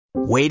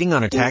Waiting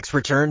on a tax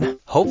return?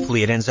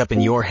 Hopefully it ends up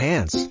in your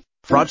hands.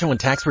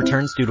 Fraudulent tax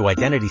returns due to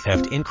identity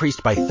theft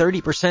increased by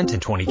 30% in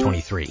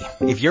 2023.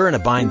 If you're in a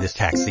bind this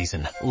tax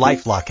season,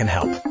 LifeLock can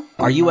help.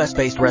 Our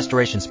U.S.-based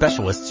restoration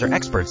specialists are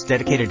experts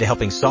dedicated to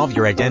helping solve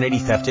your identity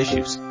theft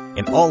issues.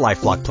 And all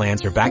LifeLock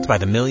plans are backed by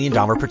the $1 Million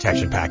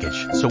Protection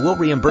Package. So we'll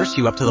reimburse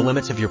you up to the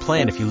limits of your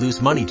plan if you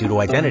lose money due to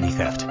identity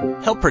theft.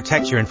 Help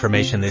protect your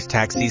information this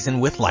tax season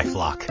with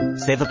LifeLock.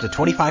 Save up to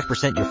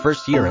 25% your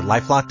first year at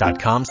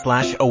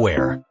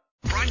LifeLock.com/aware.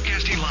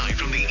 Broadcasting live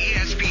from the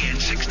ESPN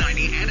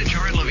 690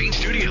 Anajar and Levine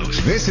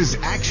studios. This is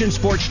Action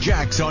Sports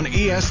Jacks on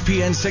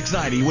ESPN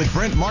 690 with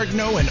Brent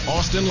Martineau and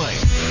Austen Lane.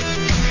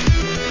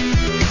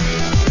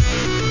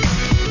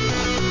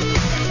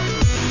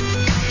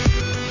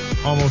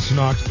 Almost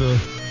knocked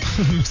the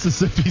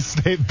Mississippi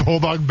State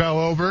Bulldog bell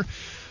over.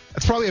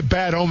 That's probably a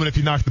bad omen if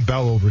you knock the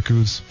bell over,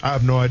 Coos. I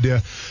have no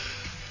idea.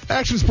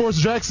 Action Sports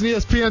Jacks on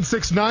ESPN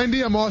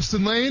 690. I'm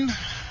Austen Lane.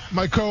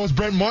 My co-host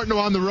Brent Martineau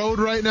on the road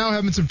right now,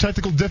 having some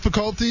technical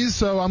difficulties,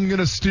 so I'm going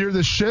to steer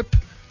the ship.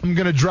 I'm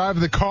going to drive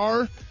the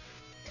car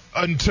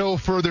until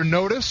further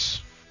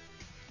notice.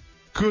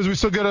 Coos, we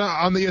still good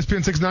on the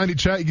ESPN 690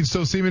 chat? You can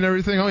still see me and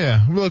everything? Oh, yeah.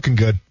 We're looking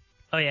good.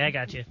 Oh, yeah, I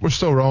got you. We're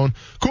still rolling.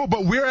 Cool,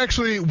 but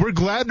we're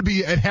glad to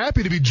be and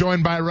happy to be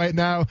joined by right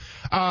now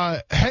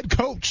head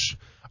coach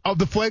of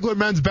the Flagler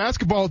men's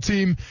basketball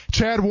team,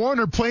 Chad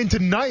Warner, playing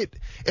tonight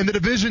in the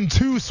Division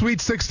II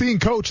Sweet 16.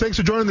 Coach, thanks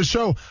for joining the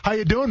show. How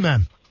you doing,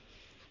 man?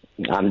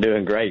 I'm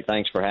doing great.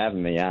 Thanks for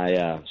having me.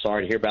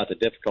 Sorry to hear about the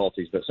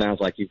difficulties, but it sounds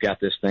like you've got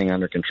this thing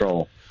under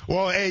control.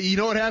 Well, hey, you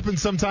know what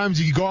happens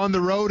sometimes? You go on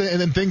the road and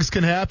then things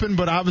can happen,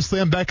 but obviously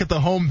I'm back at the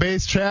home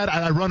base, Chad.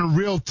 I run a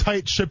real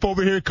tight ship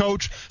over here,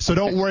 Coach, so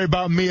don't worry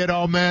about me at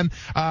all, man.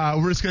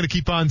 We're just going to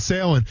keep on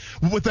sailing.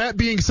 With that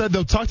being said,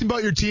 though, talk to me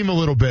about your team a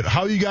little bit.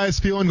 How are you guys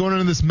feeling going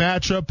into this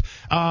matchup,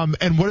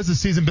 and what has the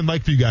season been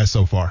like for you guys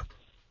so far?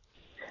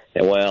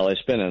 Yeah, well,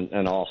 it's been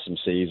an awesome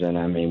season.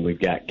 I mean,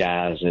 we've got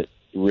guys that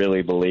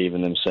really believe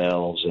in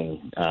themselves,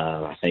 and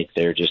I think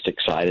they're just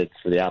excited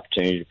for the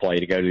opportunity to play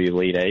to go to the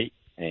Elite Eight.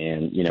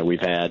 And, you know,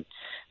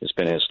 it's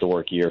been a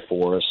historic year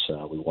for us.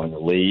 We won the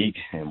league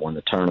and won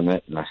the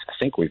tournament, and I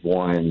think we've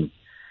won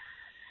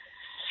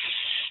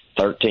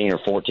 13 or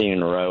 14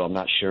 in a row. I'm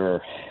not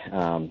sure.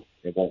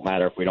 It won't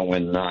matter if we don't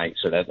win tonight,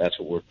 so that's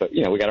what but,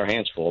 you know, we got our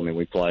hands full. I mean,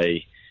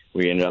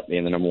 we ended up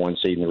being the number 1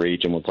 seed in the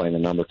region. We're playing the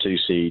number 2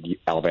 seed,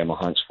 Alabama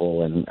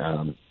Huntsville,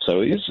 and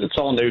so it's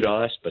all new to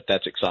us, but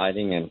that's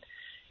exciting, and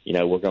you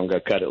know, we're going to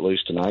go cut it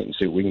loose tonight and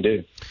see what we can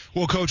do.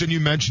 Well, Coach, and you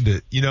mentioned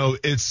it. You know,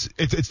 it's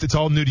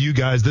all new to you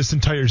guys. This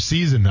entire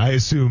season, I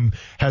assume,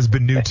 has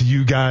been new to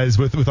you guys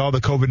with all the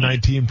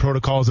COVID-19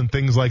 protocols and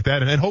things like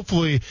that. And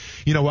hopefully,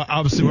 you know,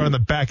 obviously we're on the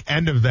back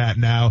end of that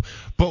now.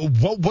 But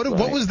what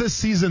was this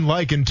season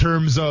like in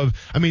terms of?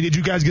 I mean, did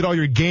you guys get all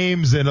your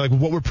games, and like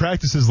what were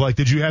practices like?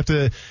 Did you have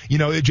to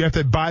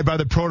abide by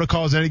the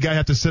protocols? Any guy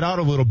have to sit out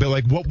a little bit?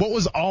 Like what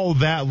was all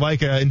that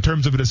like in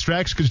terms of a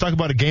distraction? Because you talk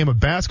about a game of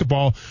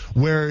basketball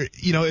where,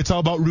 you know, it's all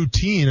about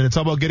routine and it's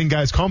all about getting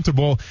guys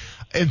comfortable,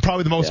 and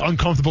probably the most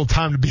uncomfortable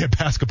time to be a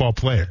basketball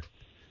player.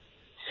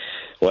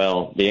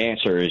 Well, the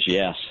answer is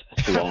yes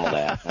to all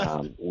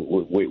that.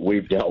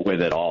 We've dealt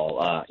with it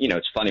all. You know,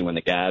 it's funny when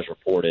the guys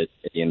reported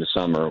at the end of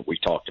summer, we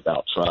talked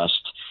about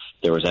trust.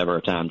 There was ever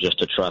a time just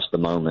to trust the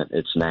moment.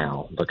 It's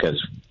now,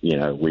 because, you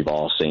know, we've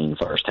all seen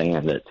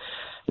firsthand that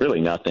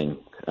really nothing,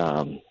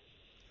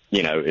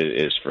 you know,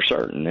 is for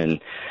certain.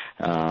 And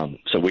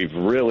so we've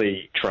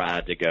really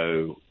tried to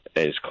go,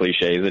 as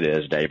cliche as it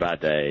is, day by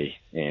day,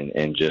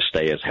 and just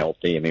stay as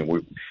healthy. I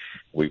mean,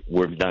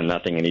 we've done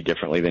nothing any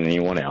differently than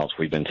anyone else.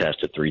 We've been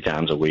tested 3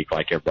 times a week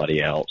like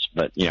everybody else.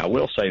 But, you know, I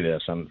will say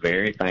this. I'm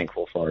very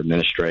thankful for our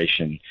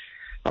administration,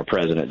 our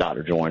president,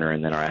 Dr. Joyner,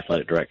 and then our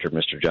athletic director,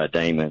 Mr. Judd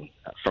Damon.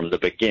 From the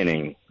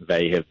beginning,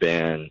 they have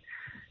been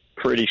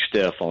pretty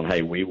stiff on,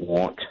 hey, we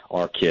want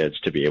our kids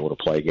to be able to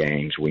play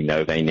games. We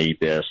know they need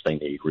this. They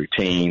need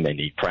routine. They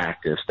need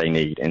practice.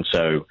 And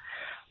so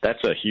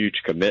that's a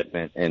huge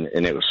commitment, and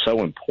it was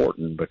so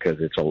important because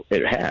it's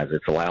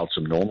allowed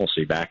some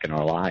normalcy back in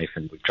our life,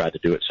 and we've tried to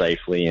do it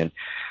safely. And,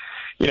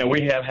 you know,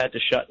 we have had to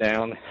shut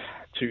down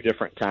 2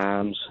 different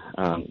times.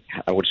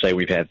 I would say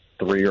we've had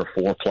 3 or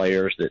 4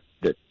 players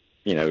that,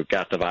 you know,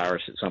 got the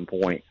virus at some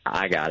point.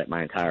 I got it.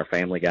 My entire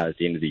family got it at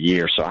the end of the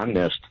year. So I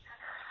missed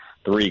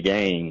 3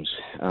 games.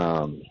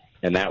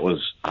 And that was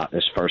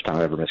this first time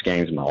I ever missed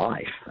games in my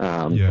life.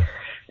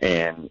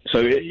 And so,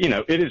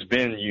 it has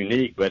been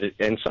unique, but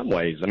in some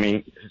ways, I mean,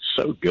 it's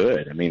so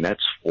good. I mean,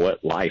 that's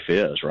what life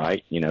is,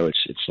 right? You know,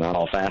 it's not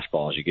all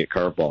fastballs. You get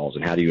curveballs,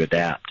 and how do you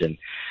adapt? And,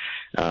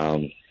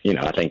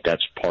 I think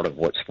that's part of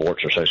what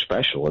sports are so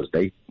special, is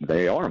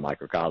they are a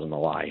microcosm of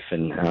life.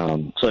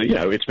 And so,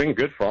 it's been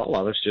good for all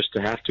of us just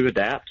to have to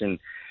adapt and,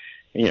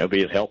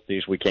 be as healthy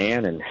as we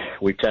can. And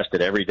we've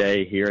tested every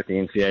day here at the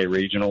NCAA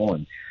regional,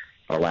 and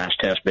our last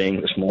test being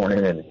this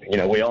morning,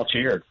 and we all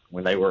cheered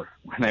when they were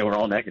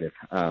all negative.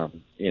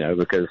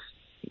 Because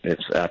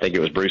I think it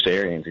was Bruce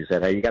Arians who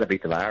said, "Hey, you got to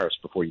beat the virus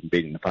before you can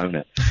beat an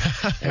opponent."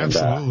 And,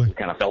 Absolutely, we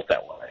kind of felt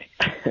that way.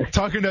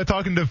 talking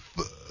to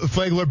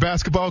Flagler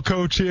basketball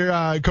coach here,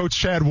 Coach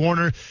Chad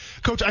Warner.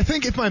 Coach, I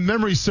think if my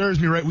memory serves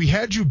me right, we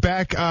had you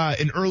back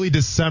in early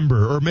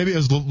December, or maybe it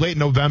was late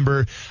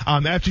November,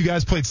 after you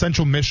guys played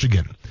Central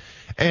Michigan.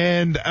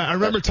 And I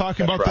remember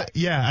talking about that.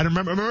 Yeah, I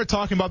remember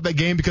talking about that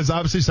game because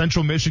obviously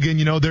Central Michigan,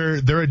 they're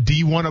a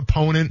D1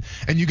 opponent,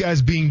 and you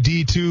guys being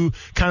D2,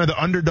 kind of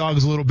the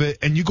underdogs a little bit,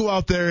 and you go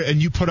out there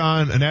and you put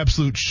on an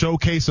absolute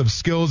showcase of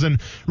skills and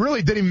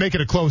really didn't even make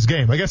it a close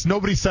game. I guess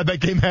nobody said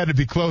that game had to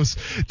be close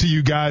to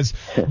you guys.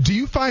 Do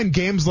you find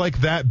games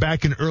like that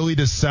back in early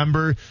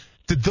December,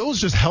 did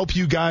those just help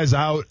you guys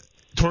out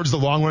towards the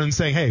long run and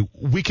saying, hey,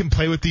 we can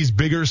play with these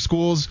bigger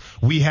schools,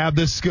 we have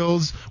the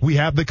skills, we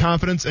have the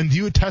confidence, and do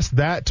you attest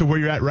that to where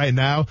you're at right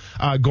now,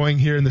 going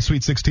here in the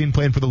Sweet 16,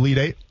 playing for the Elite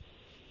Eight?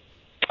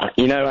 I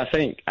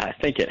think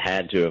it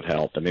had to have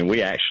helped. I mean,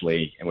 we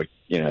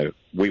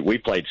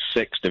played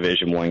 6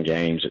 Division I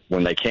games.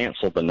 When they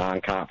canceled the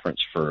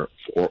non-conference for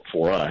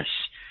us,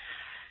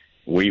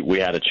 we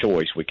had a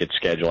choice. We could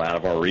schedule out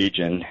of our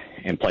region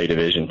and play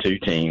Division II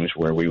teams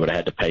where we would have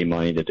had to pay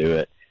money to do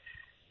it.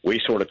 We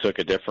sort of took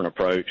a different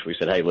approach. We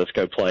said, hey, let's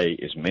go play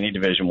as many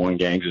Division I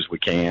games as we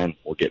can.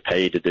 We'll get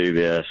paid to do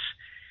this.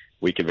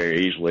 We could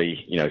very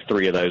easily,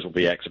 3 of those will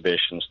be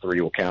exhibitions, 3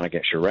 will count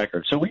against your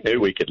record. So we knew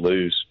we could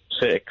lose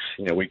 6.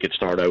 We could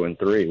start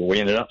 0-3. Well, we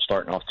ended up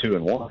starting off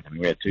 2-1. I mean,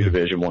 we had 2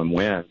 Division I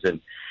wins,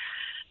 and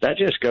that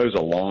just goes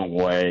a long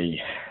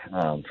way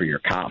for your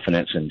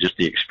confidence and just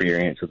the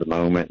experience of the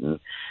moment. And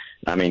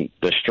I mean,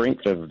 the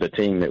strength of the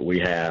team that we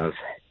have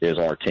is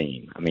our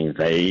team. I mean,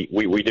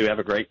 we do have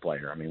a great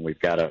player. I mean, we've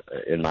got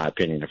in my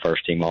opinion, a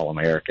first-team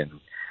All-American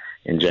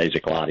in Jay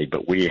Ziclotti,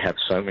 but we have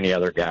so many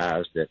other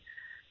guys that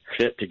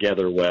fit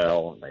together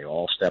well. They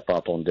all step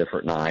up on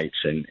different nights,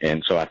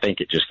 and so I think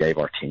it just gave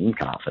our team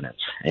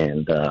confidence.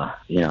 And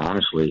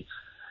honestly,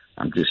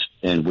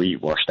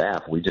 our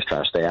staff, we just try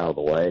to stay out of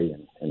the way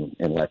and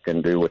let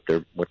them do what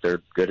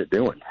they're good at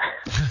doing.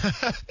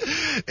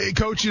 Hey,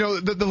 Coach,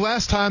 the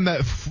last time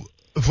that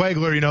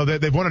Flagler,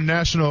 they've won a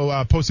national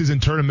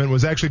postseason tournament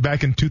was actually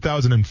back in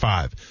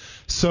 2005.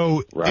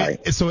 So, right.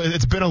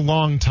 It's been a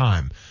long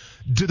time.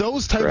 Do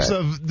those types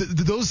do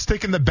those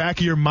stick in the back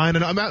of your mind?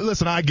 And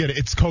listen, I get it.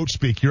 It's coach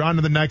speak. You're on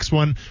to the next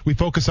one. We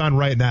focus on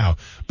right now.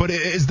 But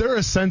is there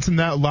a sense in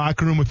that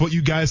locker room with what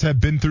you guys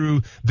have been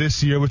through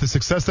this year, with the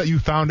success that you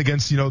found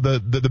against,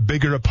 the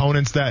bigger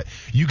opponents, that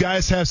you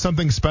guys have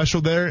something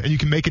special there and you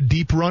can make a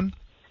deep run?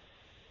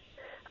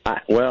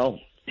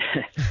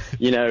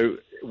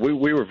 We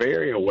were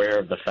very aware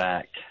of the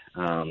fact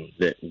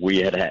that we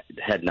had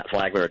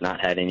Flagler had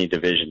not had any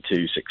Division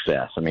II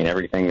success. I mean,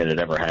 everything that had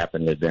ever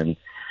happened had been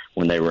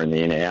when they were in the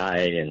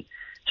NCAA, and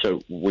so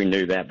we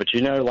knew that. But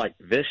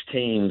this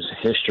team's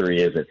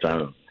history is its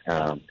own,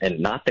 and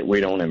not that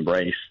we don't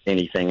embrace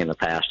anything in the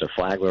past of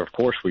Flagler. Of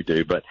course we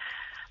do, but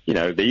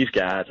these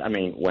guys. I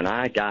mean, when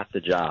I got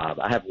the job,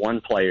 I have one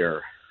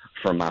player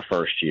from my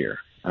first year,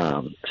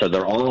 so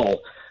they're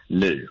all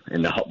new,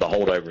 and the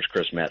holdover is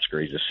Chris Metzger.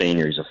 He's a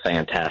senior. He's a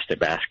fantastic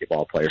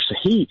basketball player. So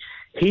he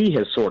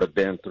has sort of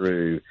been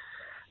through,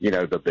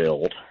 the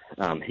build.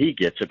 He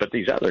gets it, but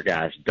these other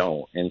guys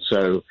don't. And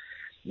so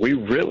we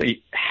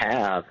really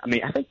have,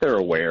 I think they're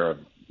aware of,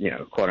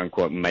 quote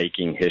unquote,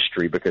 making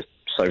history, because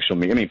social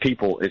media,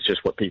 people, it's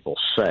just what people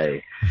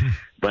say.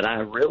 But I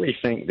really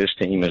think this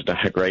team has done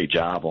a great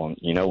job on,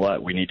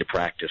 we need to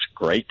practice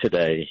great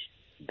today.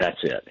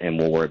 That's it. And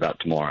we'll worry about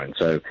tomorrow. And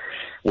so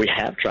we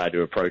have tried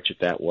to approach it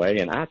that way.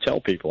 And I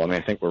tell people,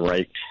 I think we're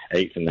ranked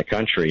 8th in the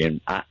country. And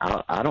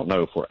I don't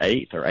know if we're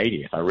 8th or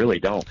 80th. I really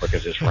don't,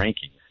 because it's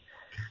ranking.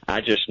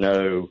 I just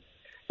know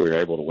we were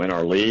able to win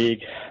our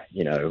league.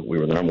 We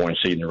were the number 1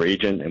 seed in the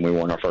region, and we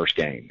won our first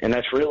game. And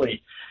that's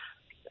really,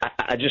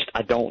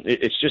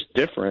 it's just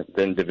different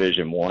than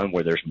Division I,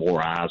 where there's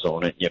more eyes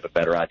on it. You have a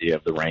better idea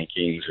of the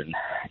rankings. And,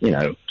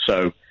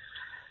 so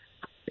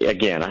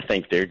again, I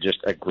think they're just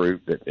a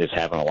group that is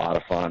having a lot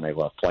of fun. They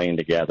love playing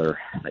together.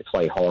 They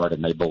play hard,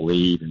 and they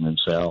believe in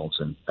themselves,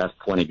 and that's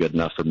plenty good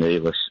enough for me.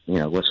 Let's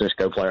just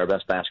go play our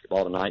best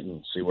basketball tonight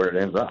and see where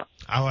it ends up.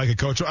 I like it,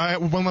 Coach.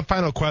 One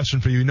final question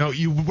for you.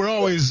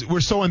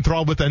 We're so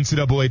enthralled with the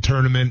NCAA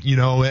tournament,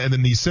 and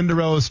then these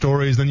Cinderella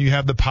stories. Then you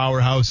have the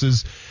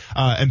powerhouses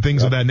and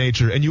things of that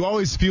nature, and you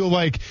always feel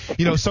like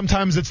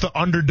sometimes it's the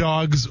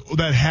underdogs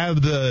that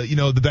have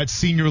that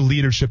senior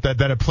leadership that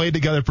have played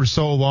together for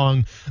so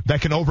long that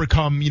can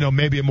overcome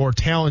maybe a more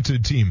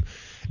talented team.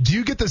 Do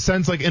you get the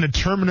sense, like in a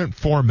tournament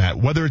format,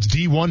 whether it's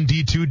D1,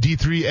 D2,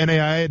 D3,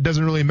 NAIA, it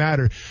doesn't really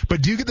matter,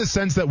 but do you get the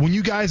sense that when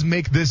you guys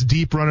make this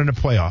deep run in a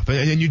playoff,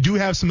 and you do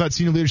have some of that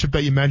senior leadership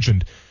that you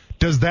mentioned,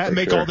 does that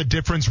make all the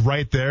difference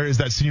right there? Is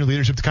that senior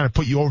leadership to kind of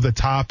put you over the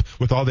top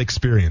with all the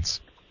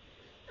experience?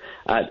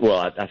 I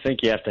think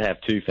you have to have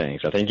 2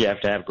 things. I think you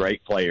have to have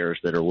great players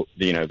that are,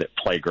 that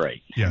play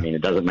great. Yeah.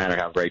 It doesn't matter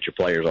how great your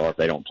players are if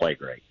they don't play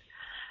great.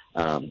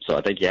 So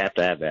I think you have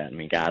to have that.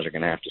 Guys are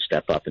going to have to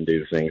step up and do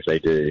the things they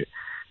do.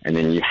 And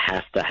then you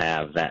have to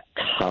have that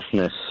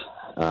toughness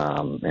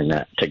and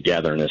that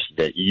togetherness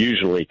that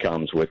usually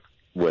comes with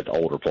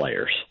older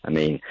players.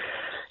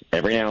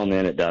 Every now and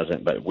then it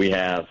doesn't, but we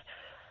have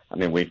I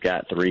mean, we've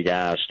got 3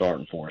 guys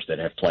starting for us that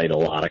have played a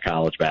lot of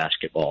college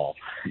basketball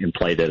and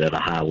played it at a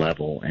high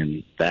level,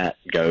 and that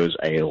goes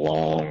a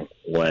long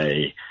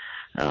way,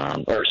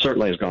 or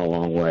certainly has gone a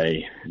long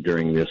way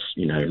during this,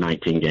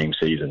 19-game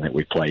season that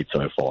we've played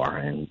so far,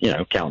 and,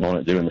 counting on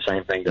it doing the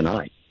same thing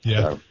tonight.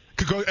 Yeah. So.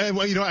 And,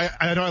 well,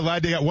 I know I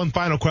lied. I got one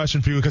final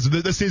question for you because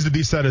this needs to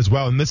be said as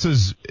well, and this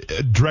is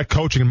direct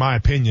coaching in my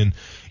opinion.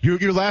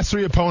 Your last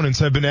 3 opponents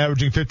have been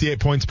averaging 58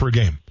 points per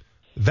game.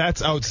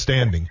 That's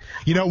outstanding.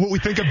 When we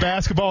think of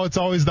basketball, it's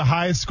always the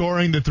highest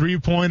scoring, the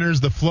 3-pointers,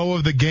 the flow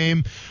of the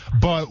game.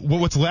 But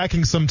what's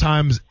lacking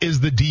sometimes is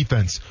the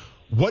defense.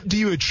 What do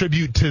you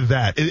attribute to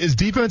that? Is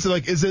defense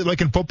is it like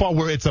in football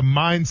where it's a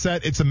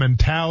mindset, it's a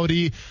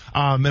mentality,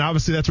 and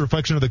obviously that's a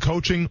reflection of the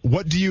coaching?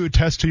 What do you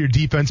attest to your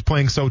defense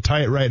playing so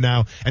tight right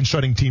now and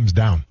shutting teams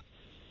down?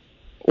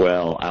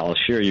 Well, I'll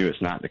assure you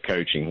it's not the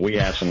coaching. We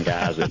have some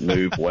guys that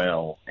move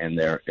well and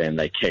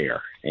they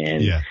care.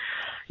 And yeah.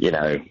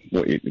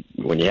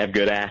 When you have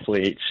good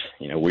athletes,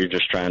 we're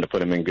just trying to put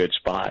them in good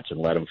spots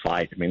and let them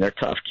fight. I mean, they're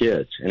tough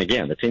kids. And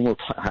again, the team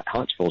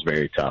Huntsville is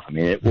very tough. I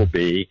mean, it will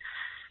be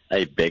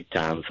a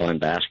big-time fun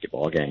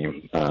basketball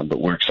game, but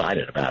we're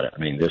excited about it. I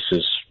mean, this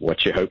is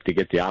what you hope to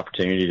get the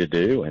opportunity to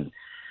do, and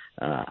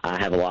I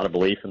have a lot of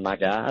belief in my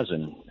guys,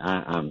 and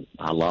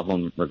I love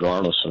them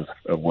regardless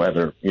of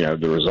whether, the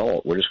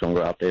result. We're just going to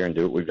go out there and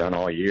do what we've done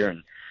all year,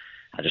 and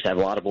I just have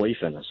a lot of belief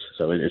in us.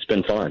 So it's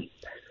been fun.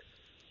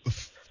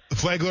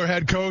 Flagler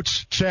head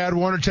coach, Chad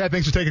Warner. Chad,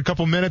 thanks for taking a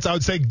couple minutes. I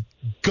would say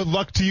good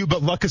luck to you,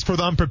 but luck is for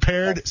the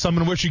unprepared. So I'm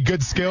going to wish you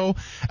good skill.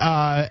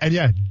 And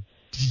yeah,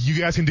 you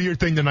guys can do your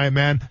thing tonight,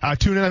 man.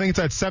 Tune in. I think it's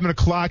at 7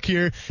 o'clock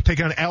here,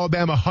 taking on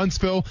Alabama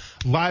Huntsville,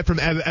 live from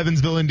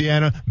Evansville,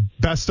 Indiana.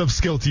 Best of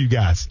skill to you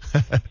guys.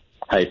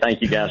 Hey,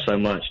 thank you guys so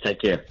much.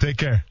 Take care. Take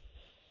care.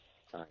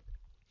 All right.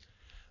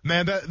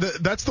 Man,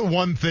 that's the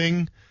one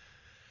thing.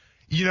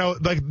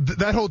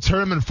 That whole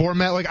tournament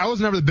format, I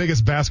was never the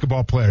biggest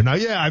basketball player. Now,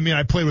 yeah, I mean,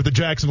 I played with the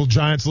Jacksonville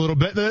Giants a little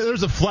bit.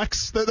 There's a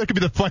flex. That could be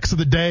the flex of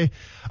the day.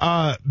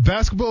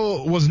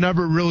 Basketball was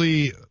never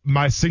really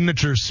my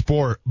signature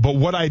sport, but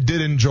what I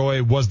did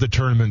enjoy was the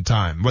tournament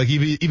time.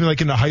 Even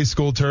in the high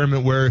school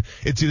tournament where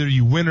it's either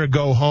you win or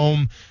go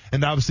home.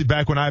 And obviously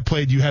back when I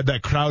played, you had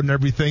that crowd and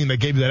everything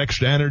that gave you that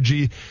extra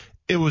energy.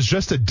 It was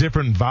just a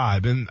different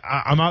vibe, and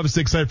I'm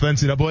obviously excited for the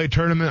NCAA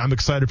tournament. I'm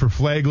excited for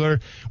Flagler.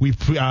 We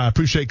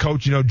appreciate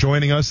Coach,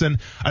 joining us, and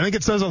I think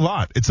it says a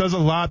lot. It says a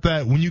lot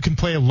that when you can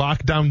play a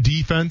lockdown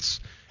defense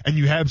and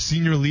you have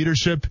senior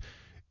leadership,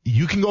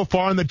 you can go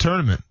far in the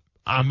tournament.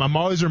 I'm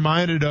always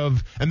reminded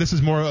of, and this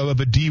is more of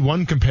a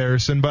D1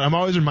 comparison, but I'm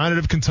always reminded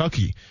of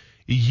Kentucky.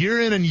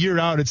 Year in and year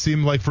out, it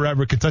seemed like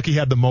forever Kentucky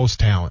had the most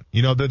talent.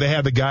 They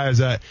had the guys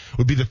that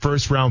would be the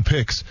first-round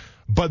picks.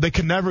 But they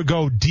could never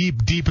go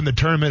deep in the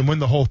tournament and win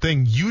the whole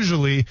thing,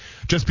 usually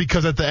just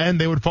because at the end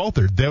they would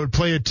falter. They would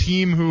play a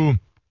team who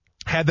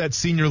had that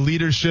senior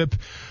leadership,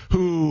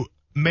 who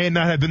may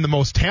not have been the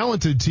most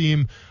talented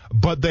team,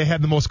 but they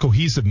had the most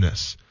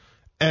cohesiveness.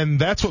 And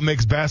that's what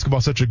makes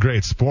basketball such a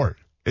great sport,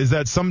 is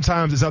that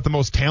sometimes it's not the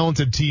most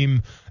talented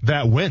team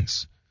that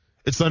wins.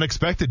 It's the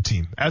unexpected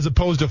team, as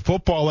opposed to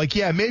football.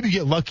 Maybe you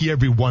get lucky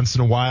every once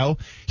in a while,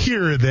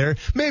 here or there.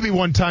 Maybe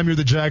one time you're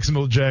the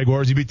Jacksonville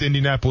Jaguars, you beat the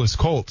Indianapolis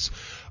Colts.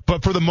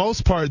 But for the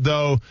most part,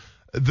 though,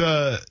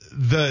 the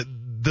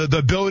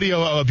ability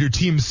of your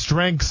team's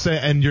strengths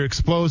and your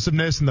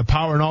explosiveness and the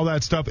power and all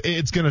that stuff,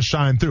 it's going to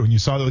shine through. And you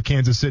saw that with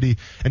Kansas City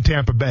and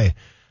Tampa Bay.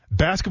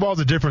 Basketball is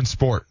a different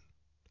sport,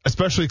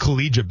 especially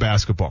collegiate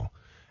basketball.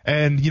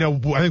 And, I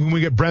think when we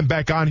get Brent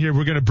back on here,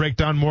 we're going to break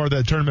down more of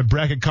the tournament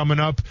bracket coming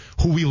up,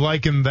 who we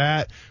like in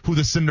that, who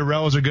the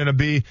Cinderellas are going to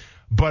be.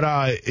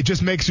 But it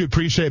just makes you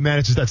appreciate, man,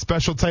 it's just that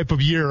special type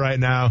of year right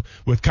now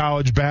with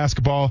college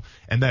basketball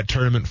and that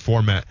tournament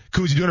format.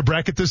 Kuz, you doing a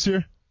bracket this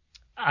year?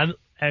 I'm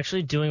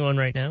actually doing one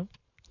right now.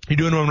 You're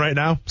doing one right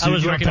now? So I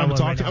was working on one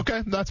right now.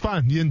 Okay, that's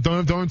fine. You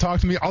don't even talk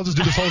to me. I'll just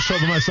do this whole show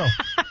by myself.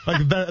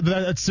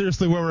 That's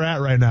seriously where we're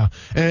at right now,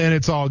 and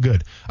it's all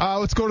good.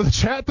 Let's go to the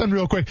chat then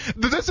real quick.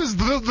 This is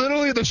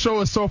literally, the show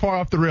is so far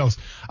off the rails.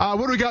 What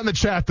do we got in the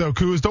chat though,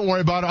 Kuz? Don't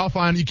worry about it. I'll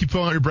find it. You keep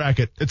filling out your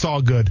bracket. It's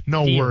all good.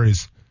 No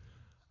worries.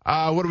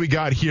 What do we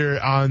got here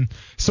on?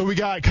 So we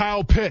got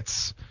Kyle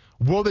Pitts.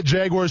 Will the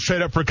Jaguars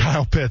trade up for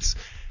Kyle Pitts?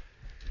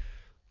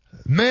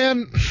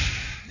 Man,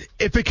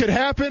 if it could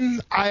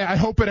happen, I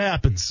hope it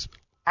happens.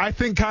 I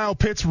think Kyle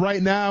Pitts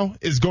right now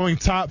is going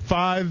top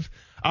 5,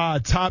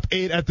 top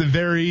 8 at the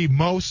very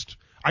most.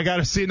 I got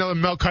to see another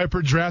Mel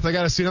Kiper draft. I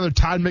got to see another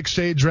Todd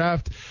McShay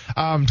draft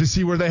to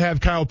see where they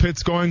have Kyle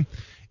Pitts going.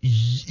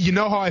 You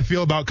know how I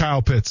feel about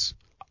Kyle Pitts.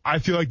 I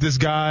feel like this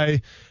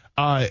guy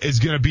is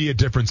going to be a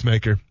difference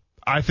maker.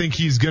 I think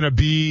he's going to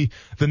be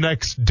the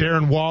next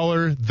Darren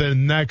Waller, the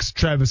next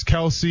Travis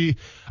Kelce.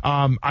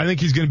 I think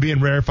he's going to be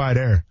in rarefied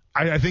air.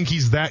 I think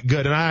he's that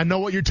good. And I know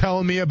what you're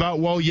telling me about,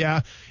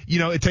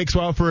 it takes a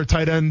while for a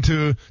tight end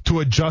to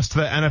adjust to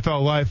the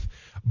NFL life.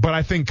 But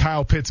I think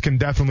Kyle Pitts can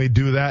definitely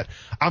do that.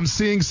 I'm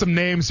seeing some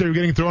names that are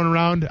getting thrown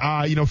around.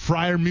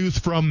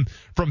 Freiermuth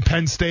from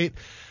Penn State.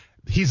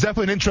 He's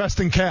definitely an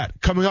interesting cat,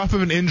 coming off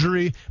of an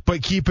injury,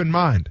 but keep in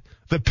mind,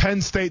 the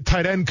Penn State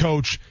tight end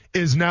coach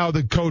is now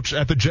the coach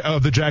of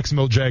the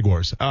Jacksonville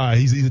Jaguars.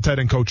 He's the tight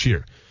end coach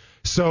here.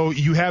 So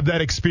you have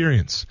that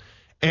experience.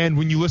 And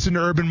when you listen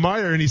to Urban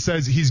Meyer and he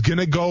says he's going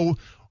to go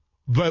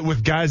but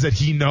with guys that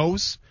he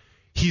knows,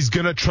 he's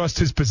going to trust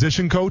his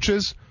position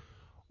coaches,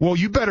 well,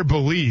 you better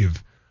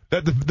believe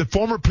that the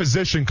former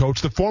position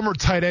coach, the former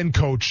tight end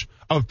coach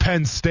of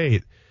Penn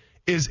State,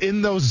 is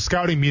in those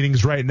scouting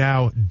meetings right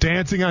now,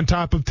 dancing on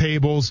top of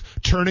tables,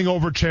 turning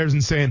over chairs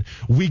and saying,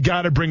 we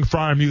got to bring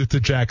Freiermuth to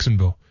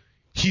Jacksonville.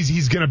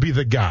 He's going to be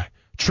the guy.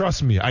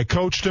 Trust me. I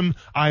coached him.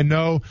 I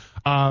know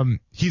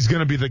he's going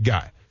to be the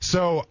guy.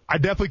 So I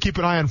definitely keep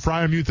an eye on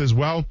Freiermuth as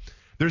well.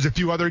 There's a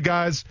few other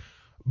guys,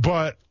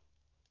 but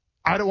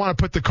I don't want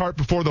to put the cart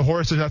before the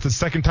horse. That's the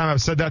second time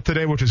I've said that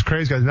today, which is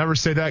crazy. I never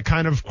say that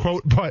kind of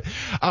quote, but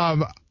I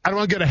don't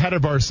want to get ahead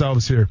of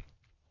ourselves here.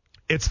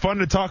 It's fun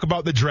to talk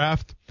about the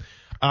draft.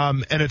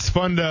 And it's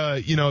fun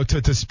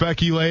to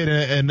speculate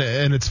and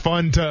it's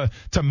fun to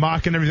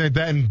mock and everything like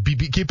that. And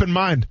keep in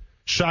mind,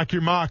 Shock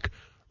Your Mock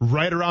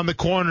right around the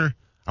corner.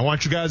 I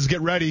want you guys to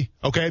get ready,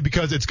 okay?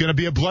 Because it's going to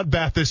be a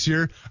bloodbath this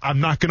year. I'm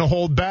not going to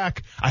hold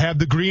back. I have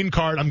the green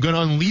card. I'm going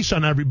to unleash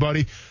on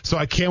everybody. So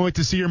I can't wait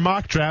to see your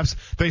mock drafts.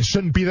 They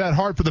shouldn't be that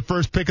hard for the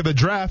first pick of the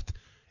draft.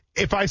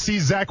 If I see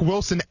Zach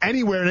Wilson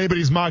anywhere in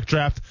anybody's mock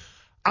draft,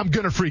 I'm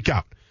going to freak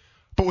out.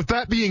 But with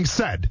that being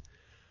said,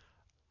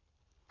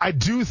 I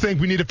do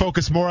think we need to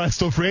focus more on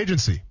still free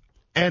agency.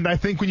 And I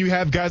think when you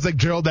have guys like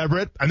Gerald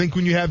Everett, I think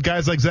when you have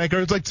guys like Zach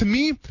Ertz, like to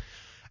me,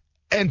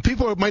 and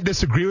people might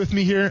disagree with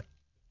me here,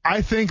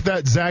 I think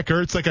that Zach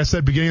Ertz, like I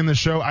said beginning of the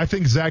show, I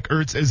think Zach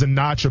Ertz is a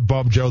notch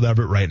above Gerald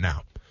Everett right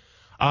now.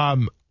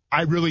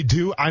 I really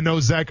do. I know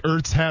Zach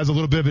Ertz has a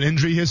little bit of an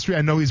injury history.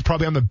 I know he's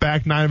probably on the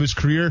back nine of his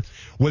career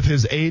with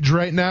his age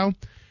right now.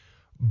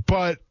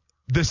 But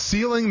the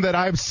ceiling that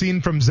I've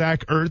seen from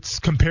Zach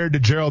Ertz compared to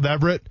Gerald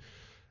Everett,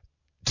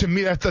 to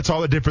me, that's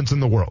all the difference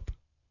in the world.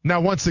 Now,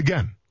 once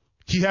again,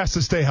 he has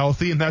to stay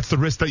healthy, and that's the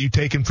risk that you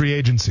take in free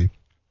agency.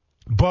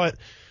 But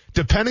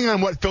depending on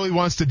what Philly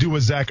wants to do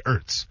with Zach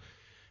Ertz,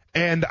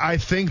 and I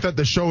think that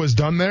the show is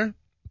done there.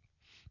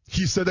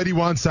 He said that he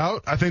wants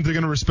out. I think they're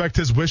going to respect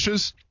his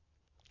wishes.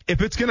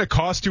 If it's going to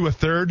cost you a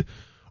third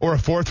or a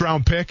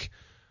fourth-round pick,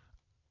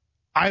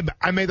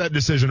 I made that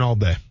decision all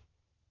day.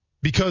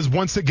 Because,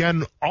 once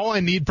again, all I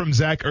need from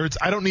Zach Ertz,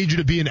 I don't need you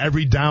to be an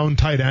every down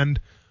tight end.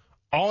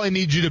 All I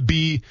need you to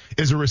be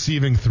is a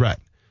receiving threat.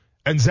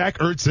 And Zach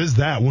Ertz is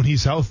that when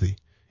he's healthy.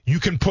 You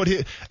can put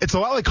it's a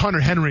lot like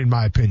Hunter Henry, in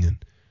my opinion.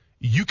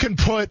 You can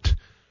put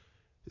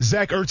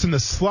Zach Ertz in the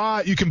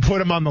slot. You can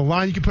put him on the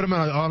line. You can put him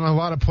on a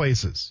lot of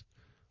places.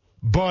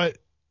 But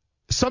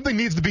something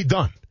needs to be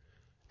done.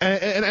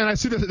 And I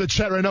see the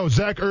chat right now.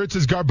 Zach Ertz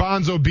is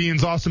garbanzo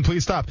beans. Austin,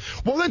 please stop.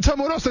 Well, then tell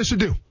me what else they should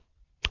do.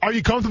 Are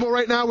you comfortable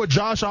right now with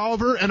Josh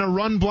Oliver and a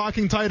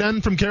run-blocking tight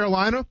end from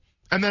Carolina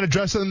and then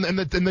address it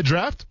in the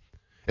draft?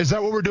 Is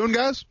that what we're doing,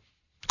 guys?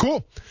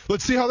 Cool.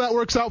 Let's see how that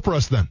works out for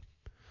us then.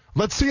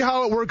 Let's see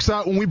how it works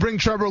out when we bring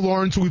Trevor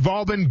Lawrence, who we've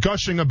all been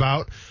gushing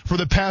about for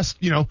the past,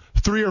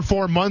 3 or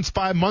 4 months,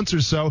 5 months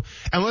or so.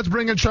 And let's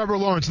bring in Trevor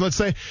Lawrence and let's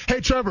say,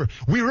 hey, Trevor,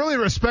 we really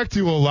respect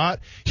you a lot.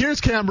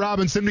 Here's Cam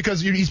Robinson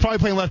because he's probably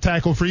playing left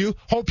tackle for you.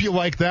 Hope you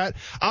like that.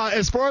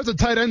 As far as the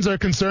tight ends are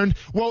concerned,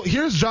 well,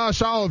 here's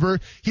Josh Oliver.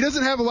 He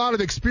doesn't have a lot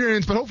of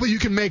experience, but hopefully you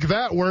can make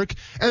that work.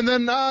 And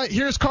then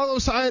here's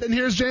Carlos Hyde and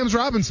here's James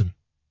Robinson.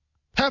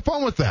 Have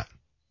fun with that.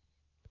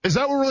 Is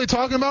that what we're really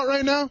talking about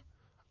right now?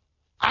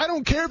 I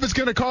don't care if it's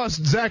going to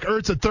cost Zach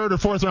Ertz a third or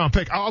fourth round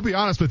pick. I'll be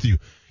honest with you.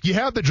 You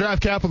have the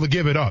draft capital to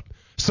give it up.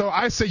 So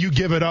I say you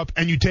give it up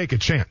and you take a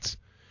chance.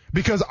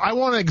 Because I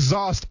want to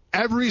exhaust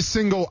every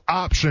single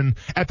option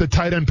at the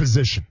tight end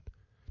position.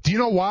 Do you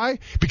know why?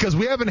 Because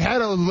we haven't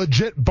had a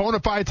legit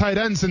bona fide tight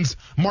end since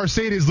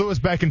Mercedes Lewis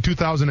back in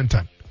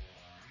 2010.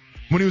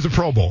 When he was a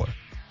Pro Bowler.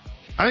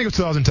 I think it was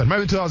 2010.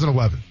 Maybe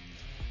 2011.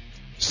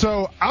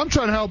 So I'm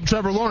trying to help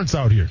Trevor Lawrence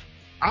out here.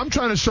 I'm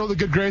trying to show the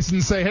good graces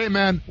and say, hey,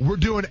 man, we're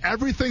doing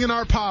everything in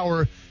our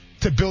power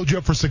to build you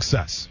up for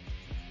success.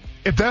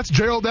 If that's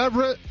Gerald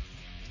Everett,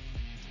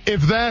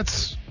 if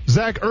that's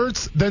Zach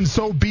Ertz, then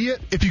so be it.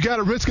 If you got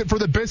to risk it for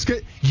the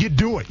biscuit, you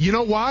do it. You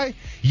know why?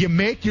 You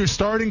make your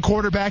starting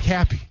quarterback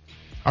happy.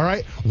 All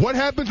right? What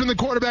happens when the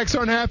quarterbacks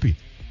aren't happy?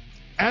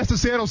 Ask the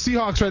Seattle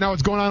Seahawks right now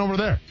what's going on over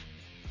there.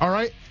 All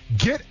right?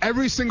 Get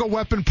every single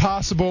weapon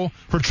possible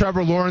for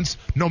Trevor Lawrence,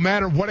 no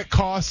matter what it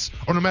costs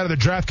or no matter the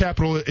draft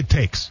capital it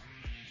takes.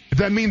 If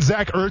that means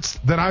Zach Ertz,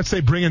 then I'd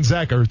say bring in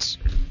Zach Ertz.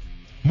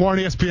 More on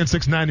ESPN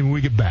 690 when we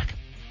get back.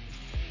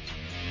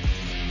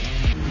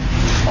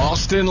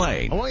 Austen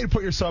Lane. I want you to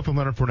put yourself in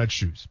Leonard Fournette's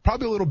shoes.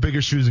 Probably a little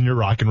bigger shoes than you're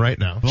rocking right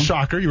now.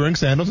 Shocker, you're wearing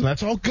sandals, and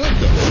that's all good,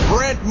 though.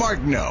 Brent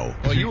Martineau.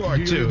 Well, you are,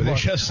 too. They're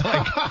just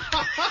like,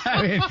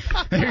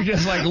 they're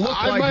just like, look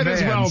I like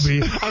Vans.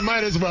 I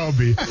might as well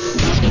be.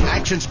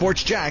 Action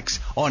Sports Jacks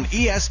on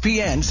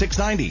ESPN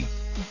 690.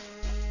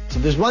 So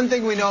there's one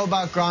thing we know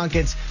about Gronk.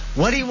 It's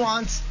what he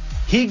wants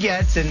he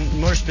gets, and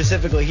more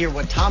specifically here,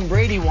 what Tom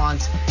Brady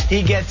wants,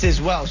 he gets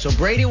as well. So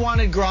Brady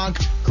wanted Gronk.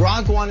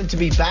 Gronk wanted to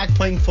be back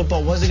playing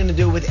football. Wasn't going to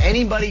do it with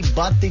anybody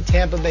but the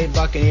Tampa Bay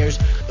Buccaneers.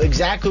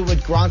 Exactly what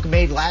Gronk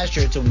made last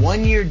year. It's a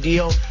one-year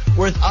deal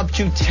worth up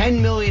to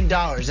 $10 million.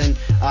 And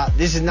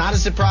this is not a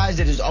surprise.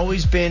 It has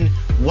always been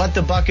what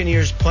the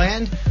Buccaneers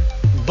planned.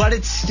 But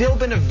it's still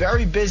been a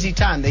very busy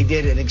time. They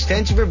did an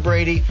extension for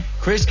Brady.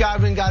 Chris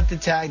Godwin got the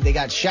tag. They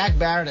got Shaq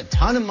Barrett, a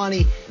ton of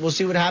money. We'll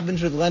see what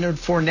happens with Leonard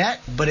Fournette,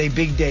 but a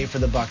big day for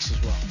the Bucs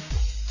as well.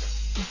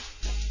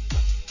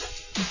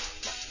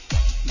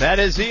 That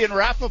is Ian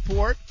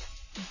Rappaport.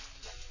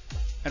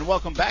 And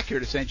welcome back here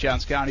to St.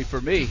 Johns County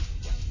for me.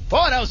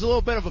 Boy, that was a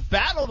little bit of a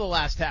battle the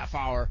last half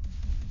hour.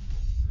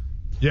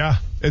 Yeah,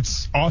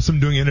 it's awesome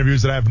doing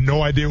interviews that I have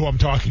no idea who I'm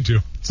talking to.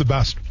 It's the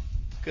best.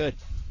 Good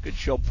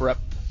show prep.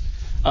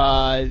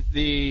 How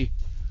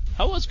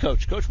was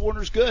Coach? Coach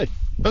Warner's good.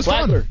 That's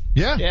Flagler. Fun.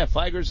 Yeah. Yeah,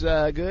 Flagler's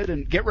good.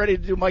 And get ready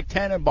to do Mike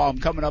Tannenbaum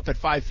coming up at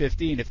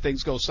 5:15 if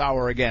things go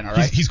sour again, all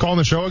right? He's calling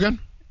the show again?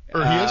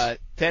 Or he is?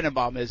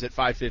 Tannenbaum is at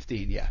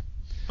 5:15, yeah.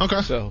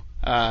 Okay. So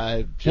be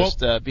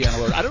on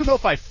alert. I don't know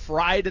if I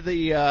fried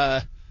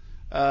the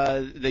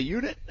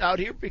unit out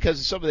here because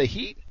of some of the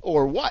heat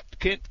or what.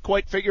 Can't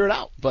quite figure it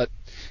out. But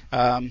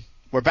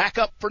we're back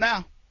up for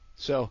now.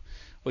 So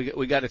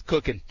we got it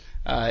cooking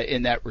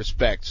in that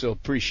respect. So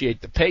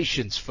appreciate the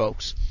patience,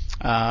 folks,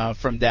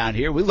 from down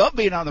here. We love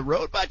being on the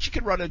road, but you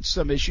can run into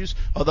some issues.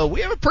 Although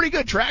we have a pretty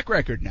good track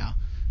record now.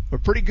 We're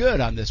pretty good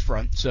on this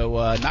front.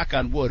 So knock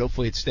on wood.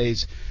 Hopefully it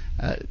stays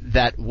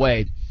that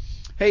way.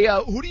 Hey,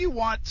 who do you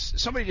want?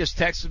 Somebody just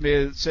texted me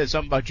and said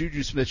something about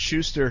Juju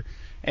Smith-Schuster,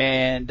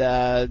 and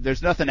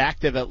there's nothing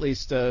active, at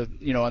least,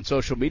 on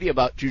social media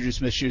about Juju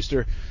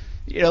Smith-Schuster.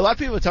 A lot of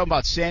people are talking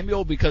about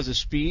Samuel because of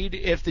speed.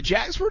 If the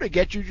Jags were to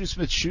get Juju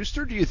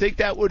Smith-Schuster, do you think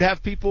that would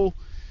have people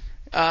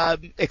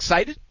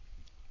excited?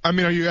 I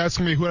mean, are you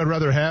asking me who I'd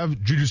rather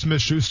have, Juju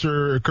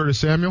Smith-Schuster or Curtis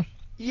Samuel?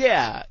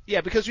 Yeah,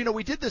 because,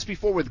 we did this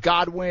before with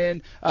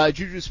Godwin,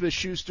 Juju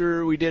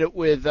Smith-Schuster. We did it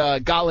with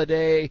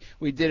Galladay.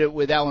 We did it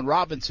with Allen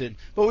Robinson.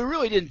 But we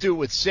really didn't do it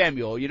with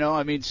Samuel,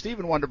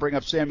 Steven wanted to bring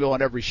up Samuel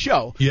on every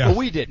show, but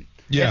we didn't.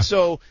 Yeah. And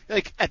so,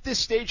 at this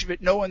stage of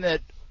it, knowing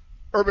that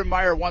Urban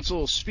Meyer wants a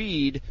little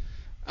speed,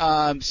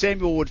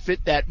 Samuel would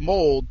fit that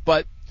mold.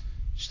 But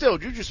still,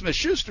 Juju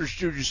Smith-Schuster's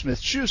Juju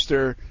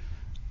Smith-Schuster.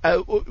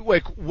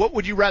 What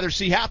would you rather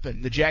see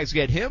happen? The Jags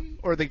get him,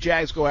 or the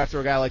Jags go after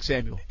a guy like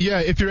Samuel? Yeah,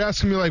 if you're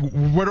asking me,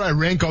 where do I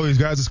rank all these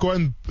guys? Let's go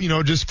ahead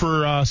and, just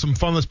for some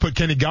fun, let's put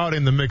Kenny Galladay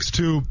in the mix,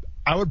 too.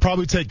 I would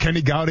probably take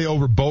Kenny Galladay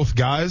over both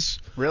guys.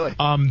 Really?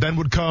 Then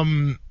would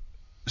come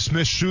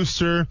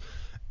Smith-Schuster,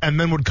 and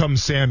then would come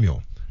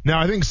Samuel. Now,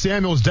 I think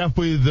Samuel is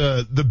definitely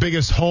the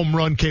biggest home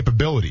run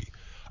capability.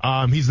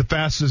 He's the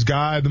fastest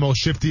guy, the most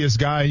shiftiest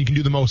guy. You can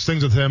do the most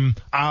things with him,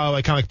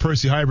 kind of like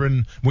Percy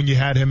Hybrid when you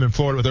had him in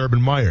Florida with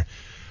Urban Meyer.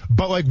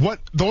 But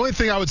the only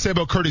thing I would say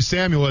about Curtis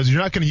Samuel is you're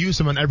not going to use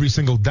him on every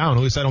single down.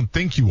 At least I don't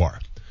think you are.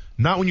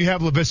 Not when you have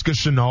Laviska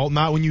Shenault,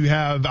 not when you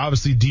have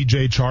obviously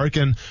DJ Chark,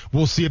 and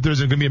we'll see if there's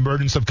going to be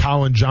emergence of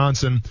Colin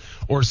Johnson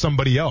or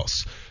somebody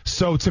else.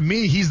 So to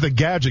me, he's the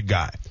gadget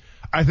guy.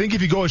 I think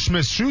if you go with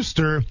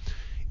Smith-Schuster,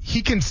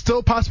 he can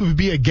still possibly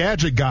be a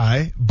gadget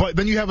guy, but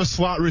then you have a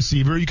slot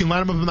receiver. You can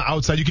line him up on the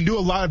outside. You can do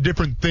a lot of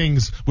different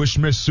things with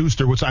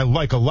Smith-Schuster, which I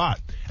like a lot.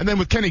 And then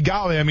with Kenny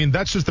Galladay,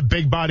 that's just the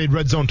big-bodied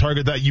red zone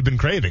target that you've been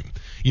craving.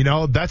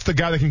 That's the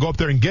guy that can go up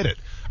there and get it.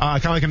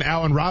 Kind of like an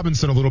Allen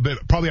Robinson a little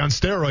bit, probably on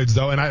steroids,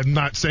 though. And I'm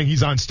not saying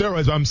he's on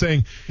steroids, but I'm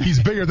saying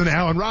he's bigger than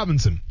Allen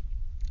Robinson.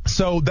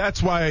 So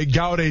that's why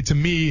Galladay, to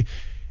me,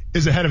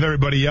 is ahead of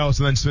everybody else,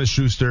 and then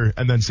Smith-Schuster,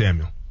 and then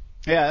Samuel.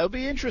 Yeah, it'll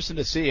be interesting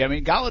to see.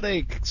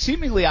 Galladay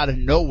seemingly out of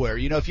nowhere.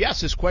 If you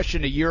asked this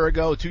question a year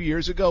ago, 2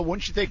 years ago,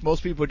 wouldn't you think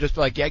most people would just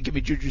be like, yeah, give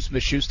me Juju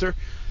Smith-Schuster?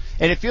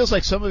 And it feels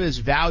like some of his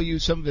value,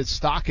 some of his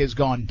stock has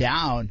gone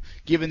down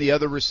given the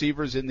other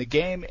receivers in the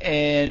game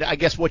and I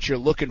guess what you're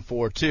looking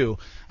for, too.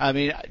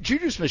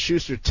 Juju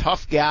Smith-Schuster,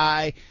 tough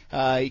guy.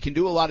 He can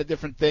do a lot of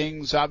different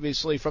things,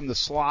 obviously, from the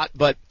slot,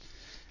 but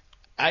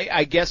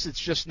I guess it's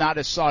just not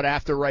as sought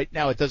after right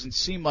now. It doesn't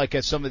seem like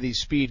as some of these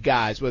speed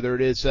guys, whether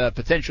it is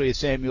potentially a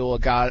Samuel,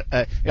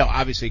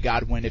 obviously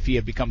Godwin if he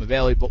had become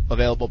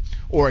available,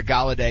 or a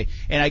Galladay.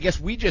 And I guess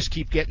we just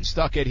keep getting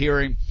stuck at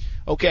hearing,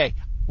 okay,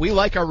 we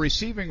like our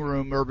receiving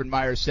room, Urban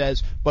Meyer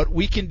says, but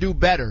we can do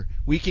better.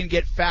 We can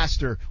get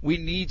faster. We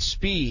need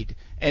speed.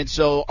 And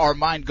so our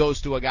mind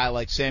goes to a guy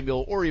like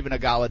Samuel or even a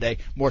Galladay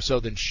more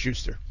so than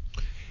Schuster.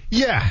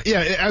 Yeah,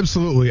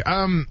 absolutely.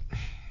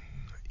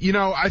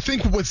 I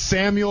think with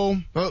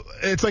Samuel,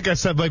 it's like I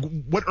said,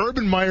 what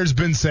Urban Meyer's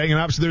been saying, and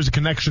obviously there's a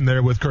connection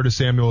there with Curtis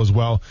Samuel as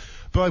well.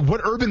 But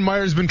what Urban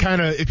Meyer's been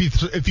kind of,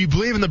 if you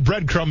believe in the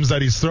breadcrumbs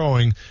that he's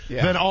throwing,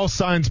 then all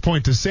signs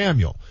point to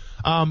Samuel.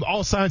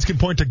 All signs can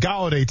point to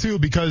Galladay too,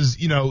 because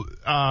the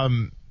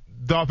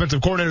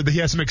offensive coordinator, that he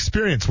has some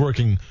experience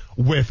working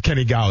with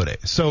Kenny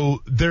Galladay.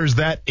 So there's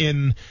that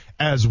in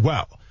as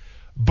well.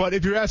 But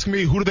if you're asking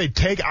me who do they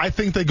take, I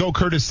think they go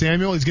Curtis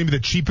Samuel. He's going to be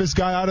the cheapest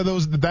guy out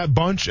of that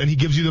bunch, and he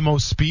gives you the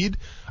most speed.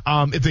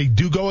 If they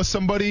do go with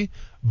somebody,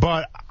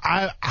 but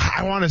I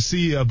want to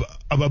see a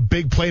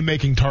big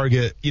playmaking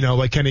target,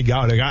 like Kenny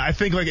Galladay. I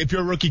think like if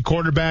you're a rookie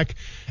quarterback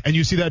and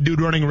you see that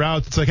dude running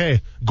routes, it's like,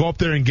 hey, go up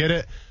there and get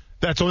it.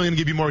 That's only going to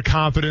give you more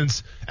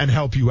confidence and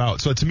help you out.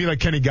 So to me, like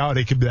Kenny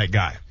Galladay could be that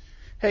guy.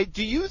 Hey,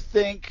 do you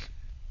think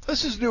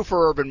this is new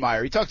for Urban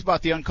Meyer? He talked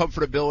about the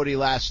uncomfortability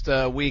last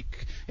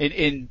week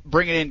in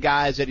bringing in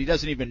guys that he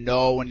doesn't even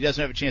know and he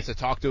doesn't have a chance to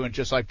talk to, and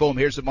just like, boom,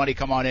 here's the money,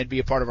 come on in, be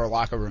a part of our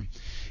locker room.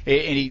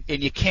 And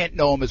you can't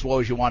know him as well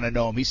as you want to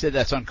know him. He said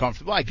that's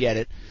uncomfortable. I get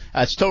it.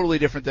 It's totally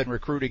different than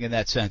recruiting in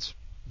that sense.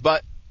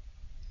 But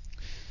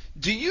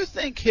do you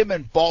think him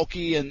and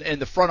Balky and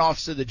the front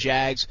office of the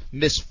Jags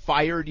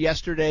misfired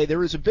yesterday? There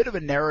was a bit of a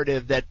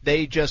narrative that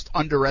they just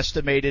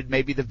underestimated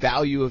maybe the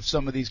value of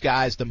some of these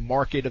guys, the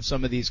market of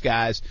some of these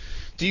guys.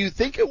 Do you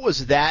think it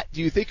was that?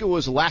 Do you think it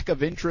was lack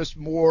of interest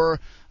more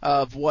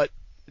of what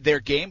their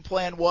game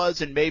plan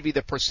was and maybe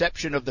the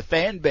perception of the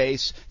fan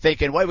base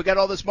thinking, wait, we got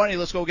all this money,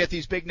 let's go get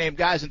these big-name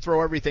guys and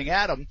throw everything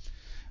at them?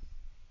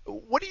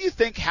 What do you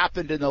think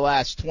happened in the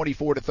last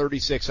 24 to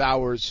 36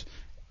 hours,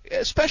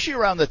 especially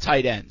around the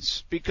tight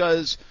ends,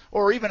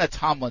 or even a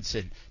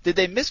Tomlinson? Did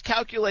they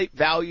miscalculate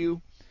value?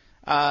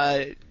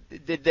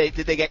 Did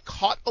they get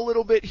caught a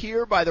little bit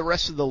here by the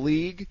rest of the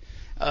league?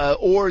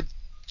 Or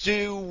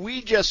did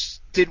we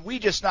just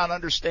not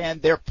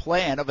understand their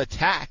plan of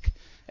attack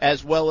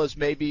as well as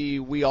maybe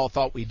we all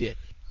thought we did?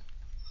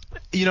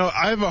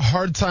 I have a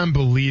hard time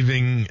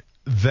believing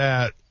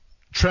that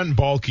Trent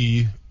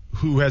Baalke,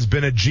 who has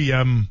been a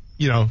GM,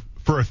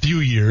 for a few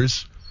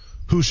years,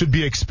 who should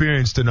be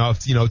experienced enough,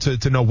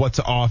 to know what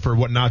to offer,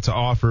 what not to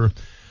offer.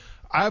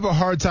 I have a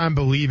hard time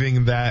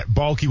believing that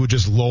Baalke would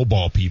just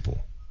lowball people.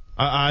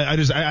 I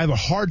have a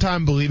hard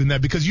time believing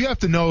that, because you have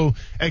to know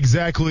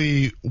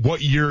exactly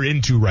what you're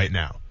into right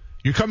now.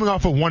 You're coming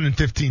off a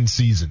 1-15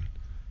 season.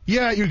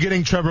 Yeah, you're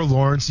getting Trevor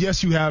Lawrence.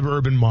 Yes, you have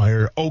Urban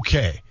Meyer.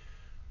 Okay.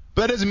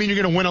 But that doesn't mean you're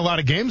going to win a lot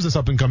of games this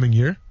up and coming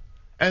year.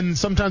 And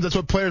sometimes that's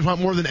what players want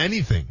more than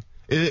anything.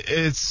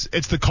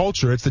 It's the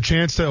culture. It's the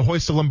chance to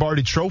hoist a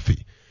Lombardi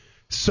trophy.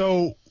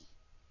 So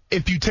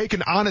if you take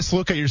an honest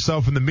look at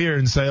yourself in the mirror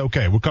and say,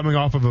 okay, we're coming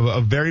off of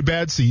a very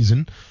bad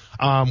season.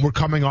 We're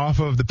coming off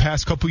of the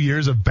past couple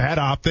years of bad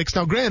optics.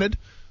 Now, granted,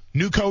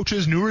 new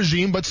coaches, new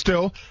regime, but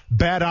still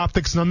bad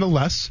optics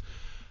nonetheless.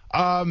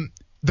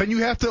 Then you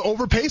have to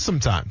overpay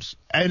sometimes.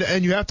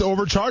 And you have to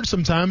overcharge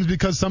sometimes,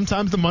 because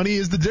sometimes the money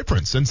is the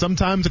difference. And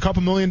sometimes a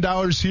couple $1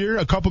 million here,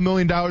 a couple $1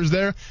 million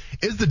there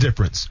is the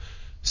difference.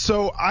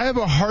 So I have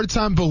a hard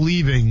time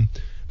believing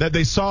that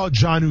they saw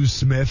Jonnu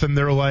Smith and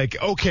they're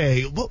like,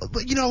 okay, well,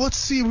 let's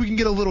see if we can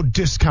get a little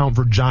discount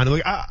for John.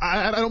 Like,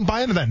 I don't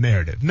buy into that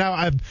narrative. Now,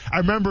 I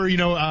remember,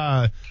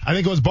 I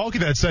think it was Baalke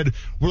that said,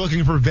 we're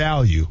looking for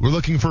value. We're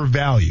looking for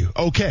value.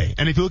 Okay.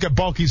 And if you look at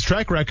Balky's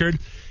track record,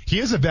 he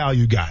is a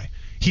value guy.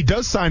 He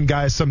does sign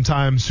guys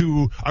sometimes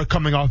who are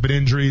coming off of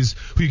injuries,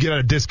 who you get at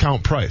a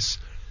discount price.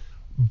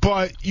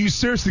 But you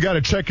seriously got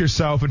to check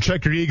yourself and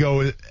check your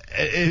ego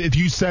if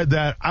you said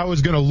that I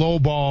was going to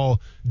lowball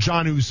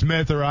Jonnu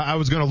Smith or I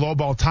was going to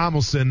lowball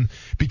Tomlinson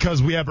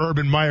because we have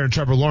Urban Meyer and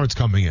Trevor Lawrence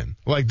coming in.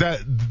 Like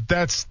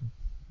that's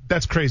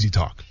crazy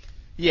talk.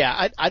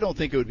 Yeah, I don't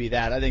think it would be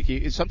that. I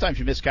think sometimes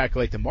you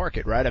miscalculate the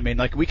market, right? I mean,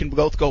 like, we can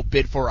both go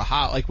bid for a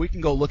house. Like, we can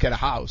go look at a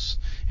house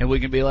and we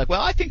can be like,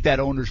 well, I think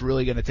that owner's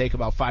really going to take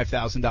about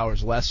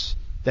 $5,000 less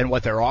than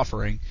what they're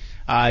offering.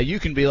 You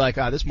can be like,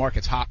 this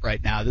market's hot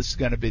right now. He's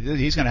going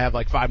to have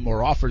like 5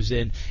 more offers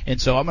in, and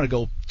so I'm going to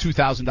go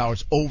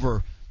 $2,000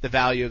 over the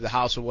value of the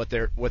house of what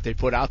they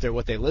put out there,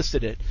 what they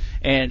listed it.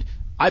 And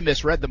I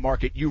misread the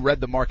market, you read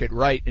the market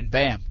right, and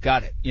bam,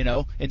 got it,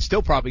 and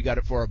still probably got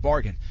it for a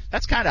bargain.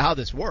 That's kind of how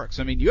this works.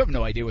 I mean, you have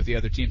no idea what the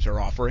other teams are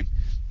offering.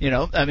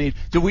 I mean,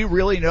 do we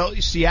really know?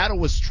 Seattle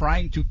was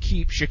trying to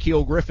keep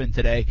Shaquille Griffin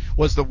today,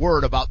 was the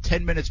word about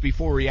 10 minutes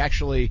before he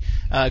actually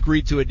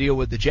agreed to a deal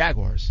with the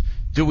Jaguars.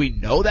 Do we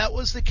know that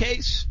was the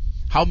case?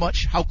 How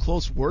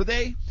close were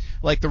they?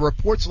 Like, the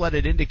reports let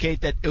it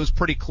indicate that it was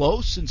pretty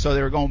close, and so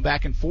they were going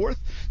back and forth.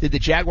 Did the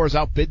Jaguars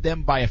outbid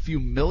them by a few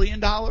 $1 million?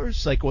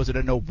 Like, was it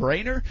a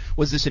no-brainer?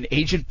 Was this an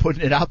agent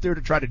putting it out there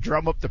to try to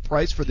drum up the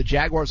price for the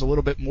Jaguars a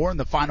little bit more in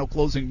the final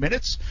closing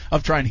minutes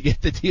of trying to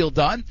get the deal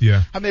done?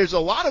 Yeah. I mean, there's a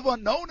lot of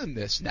unknown in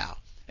this now,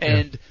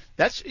 and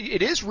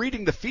it is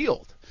reading the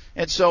field.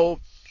 And so,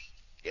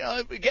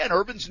 again,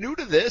 Urban's new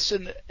to this,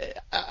 and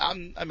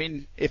I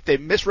mean, if they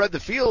misread the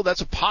field,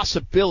 that's a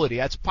possibility.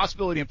 That's a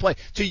possibility in play.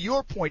 To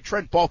your point,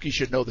 Trent Baalke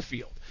should know the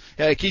field.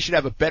 He should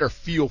have a better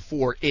feel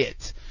for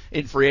it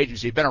in free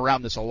agency. He's been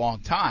around this a long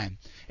time.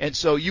 And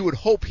so you would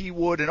hope he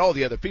would, and all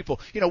the other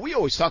people. We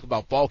always talk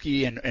about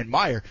Baalke and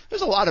Meyer.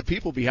 There's a lot of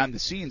people behind the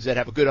scenes that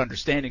have a good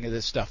understanding of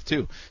this stuff,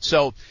 too.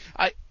 So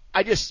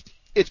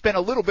it's been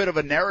a little bit of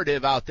a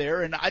narrative out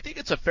there, and I think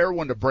it's a fair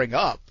one to bring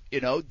up.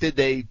 Did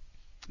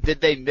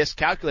they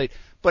miscalculate?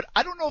 But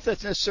I don't know if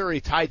that's necessarily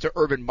tied to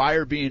Urban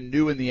Meyer being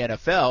new in the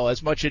NFL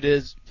as much as it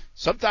is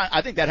sometimes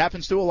I think that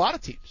happens to a lot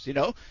of teams. Did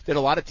a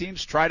lot of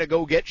teams try to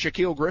go get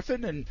Shaquille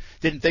Griffin and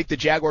didn't think the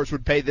Jaguars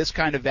would pay this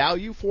kind of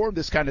value for him,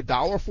 this kind of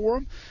dollar for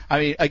him? I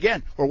mean,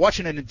 again, we're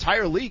watching an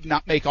entire league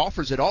not make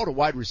offers at all to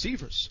wide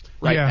receivers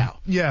now.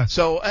 Yeah.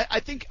 So I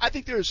think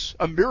there's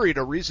a myriad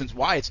of reasons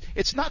why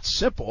it's not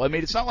simple. I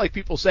mean, it's not like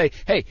people say,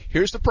 hey,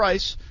 here's the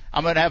price.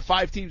 I'm going to have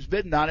 5 teams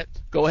bidding on it.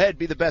 Go ahead,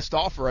 be the best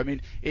offer. I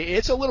mean,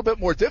 it's a little bit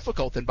more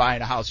difficult than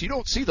buying a house. You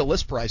don't see the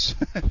list price.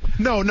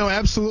 No,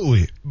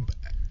 absolutely.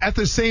 At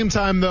the same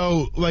time,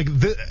 though,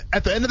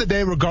 at the end of the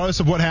day, regardless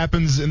of what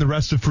happens in the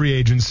rest of free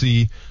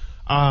agency,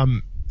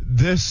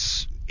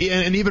 this,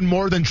 and even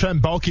more than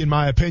Trent Baalke, in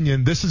my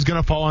opinion, this is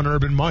going to fall on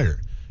Urban Meyer.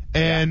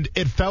 And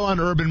it fell on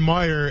Urban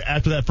Meyer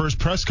after that first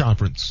press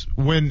conference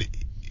when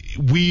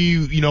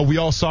we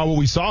all saw what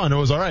we saw, and it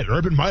was all right.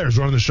 Urban Meyer's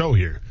running the show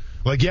here.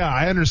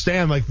 I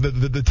understand,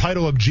 the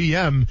title of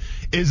GM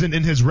isn't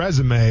in his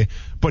resume,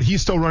 but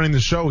he's still running the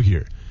show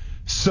here.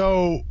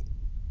 So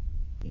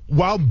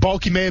while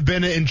Baalke may have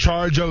been in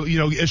charge of,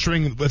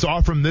 issuing, let's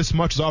offer him this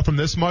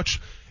much,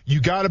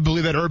 you got to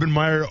believe that Urban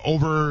Meyer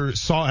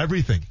oversaw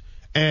everything,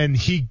 and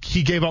he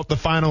gave out the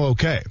final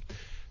okay.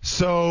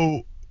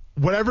 So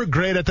whatever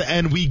grade at the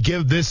end we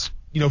give this,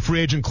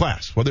 free agent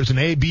class, whether it's an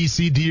A, B,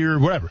 C, D, or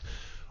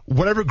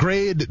whatever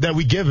grade that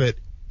we give it,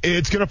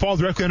 it's going to fall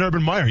directly on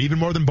Urban Meyer, even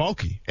more than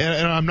Baalke.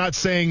 And I'm not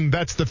saying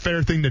that's the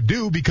fair thing to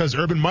do because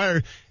Urban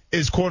Meyer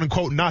is,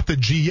 quote-unquote, not the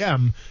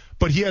GM,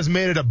 but he has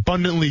made it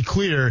abundantly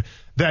clear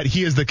that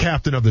he is the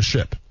captain of the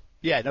ship.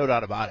 Yeah, no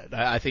doubt about it.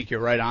 I think you're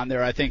right on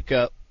there. I think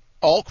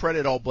all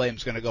credit, all blame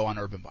is going to go on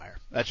Urban Meyer.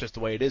 That's just the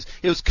way it is.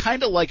 It was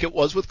kind of like it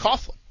was with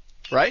Coughlin,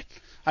 right?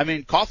 I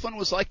mean, Coughlin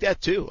was like that,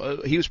 too.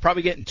 He was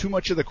probably getting too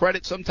much of the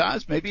credit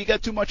sometimes. Maybe he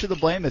got too much of the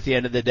blame at the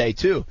end of the day,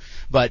 too.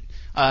 But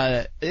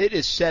it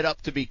is set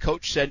up to be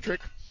coach-centric,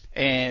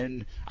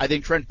 and I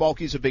think Trent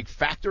Baalke is a big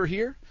factor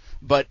here.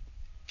 But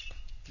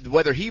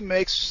whether he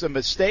makes a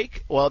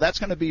mistake, well, that's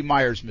going to be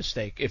Meyer's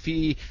mistake. If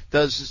he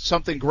does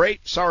something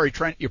great, sorry,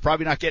 Trent, you're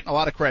probably not getting a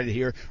lot of credit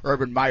here.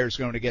 Urban Meyer's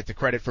going to get the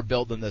credit for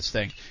building this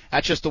thing.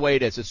 That's just the way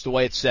it is. It's the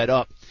way it's set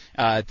up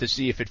to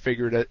see if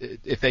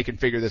they can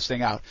figure this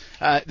thing out.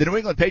 The New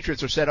England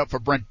Patriots are set up for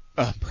Bill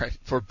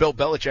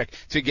Belichick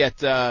to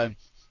get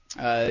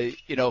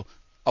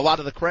a lot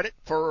of the credit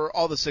for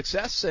all the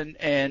success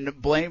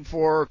and blame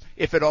for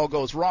if it all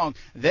goes wrong.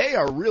 They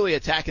are really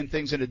attacking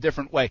things in a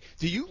different way.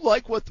 Do you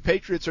like what the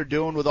Patriots are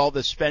doing with all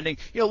this spending?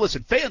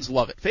 Listen, fans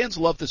love it. Fans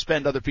love to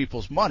spend other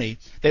people's money.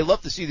 They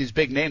love to see these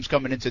big names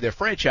coming into their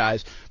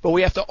franchise, but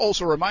we have to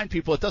also remind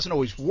people it doesn't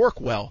always work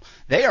well.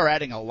 They are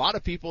adding a lot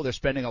of people. They're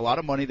spending a lot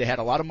of money. They had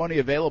a lot of money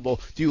available.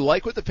 Do you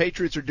like what the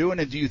Patriots are doing,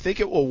 and do you think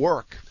it will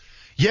work?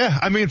 Yeah,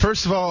 I mean,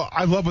 first of all,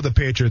 I love what the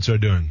Patriots are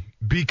doing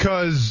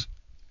because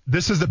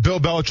this is the Bill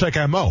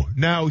Belichick MO.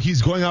 Now,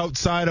 he's going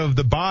outside of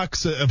the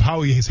box of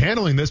how he's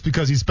handling this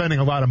because he's spending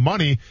a lot of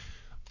money,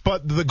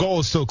 but the goal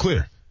is still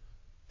clear.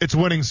 It's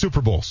winning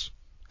Super Bowls.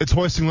 It's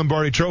hoisting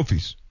Lombardi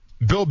trophies.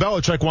 Bill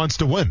Belichick wants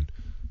to win.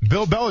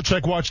 Bill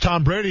Belichick watched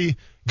Tom Brady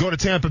go to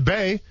Tampa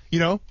Bay,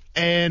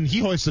 and he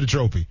hoisted a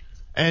trophy.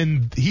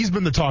 And he's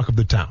been the talk of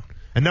the town.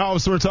 And now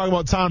we're talking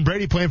about Tom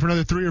Brady playing for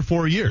another 3 or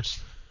 4 years.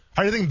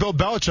 How do you think Bill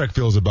Belichick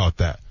feels about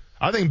that?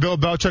 I think Bill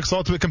Belichick's the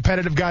ultimate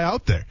competitive guy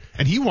out there,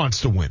 and he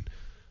wants to win.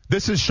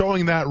 This is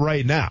showing that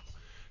right now.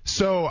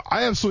 So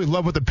I absolutely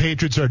love what the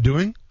Patriots are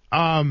doing.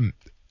 And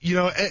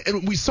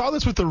we saw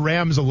this with the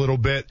Rams a little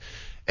bit,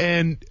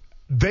 and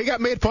they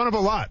got made fun of a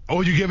lot. Oh,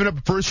 you're giving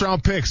up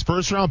first-round picks. Well,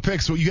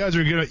 you guys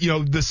are going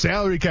to, the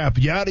salary cap,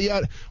 yada,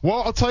 yada.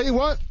 Well, I'll tell you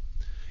what.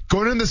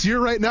 Going in this year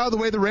right now, the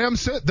way the Rams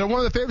sit, they're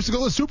one of the favorites to go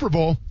to the Super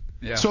Bowl.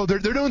 Yeah. So they're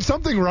doing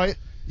something right.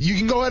 You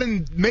can go ahead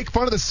and make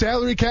fun of the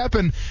salary cap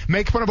and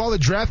make fun of all the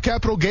draft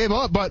capital gave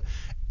up, but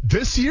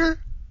this year,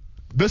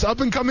 this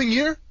up-and-coming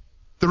year,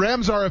 the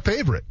Rams are a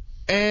favorite.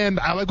 And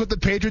I like what the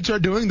Patriots are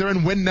doing. They're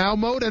in win-now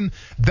mode, and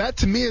that,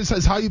 to me,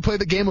 is how you play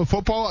the game of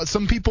football.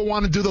 Some people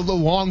want to do the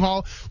long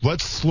haul.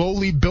 Let's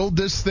slowly build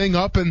this thing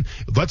up, and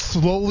let's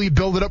slowly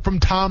build it up from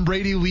Tom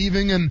Brady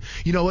leaving, and,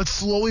 let's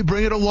slowly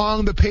bring it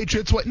along the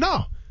Patriots way.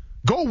 No.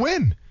 Go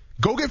win.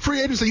 Go get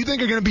free agents that you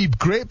think are going to be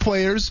great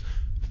players,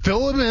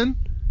 fill them in,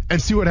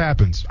 and see what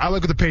happens. I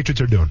like what the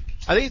Patriots are doing.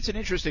 I think it's an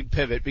interesting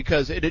pivot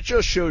because it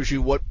just shows you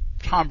what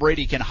Tom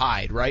Brady can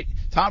hide, right?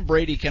 Tom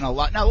Brady can a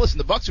lot. Now, listen,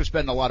 the Bucs are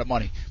spending a lot of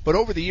money, but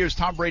over the years,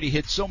 Tom Brady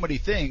hit so many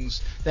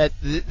things that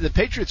the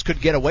Patriots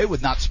could get away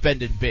with not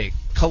spending big,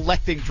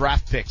 collecting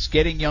draft picks,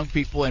 getting young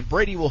people, and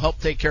Brady will help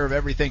take care of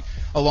everything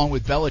along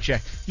with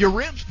Belichick. Your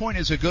Rams point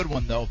is a good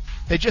one, though.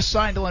 They just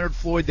signed Leonard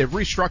Floyd. They've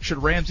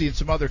restructured Ramsey and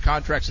some other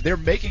contracts. They're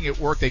making it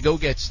work. They go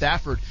get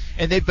Stafford,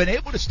 and they've been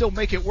able to still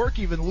make it work,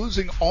 even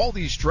losing all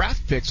these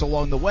draft picks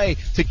along the way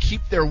to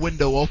keep their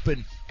window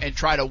open and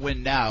try to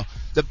win now.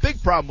 The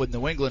big problem with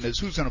New England is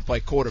who's going to play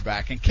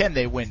quarterback, and can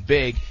they win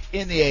big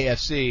in the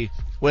AFC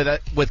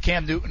with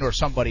Cam Newton or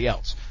somebody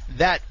else?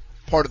 That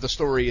part of the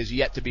story is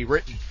yet to be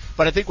written.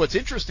 But I think what's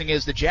interesting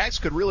is the Jags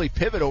could really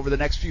pivot over the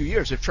next few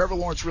years. If Trevor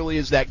Lawrence really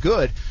is that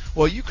good,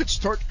 well, you could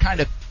start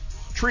kind of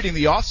treating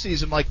the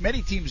offseason like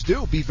many teams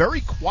do. Be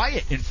very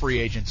quiet in free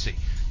agency.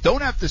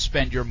 Don't have to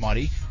spend your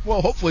money.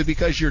 Well, hopefully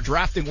because you're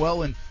drafting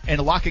well and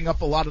locking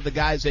up a lot of the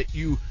guys that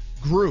you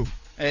grew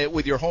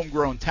with your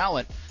homegrown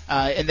talent.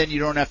 And then you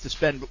don't have to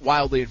spend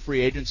wildly in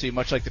free agency,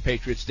 much like the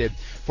Patriots did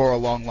for a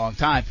long, long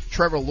time.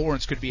 Trevor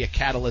Lawrence could be a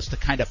catalyst to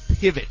kind of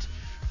pivot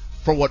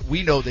for what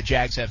we know the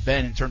Jags have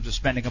been in terms of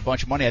spending a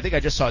bunch of money. I think I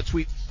just saw a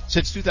tweet.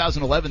 Since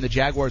 2011, the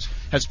Jaguars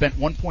have spent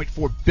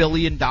 $1.4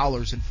 billion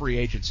in free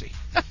agency.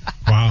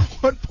 Wow.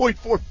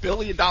 $1.4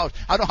 billion. I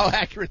don't know how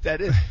accurate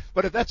that is,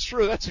 but if that's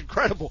true, that's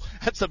incredible.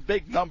 That's a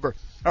big number.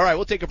 All right,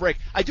 we'll take a break.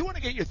 I do want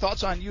to get your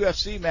thoughts on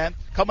UFC, man.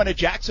 Coming to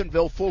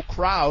Jacksonville, full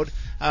crowd.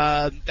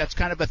 That's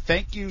kind of a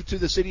thank you to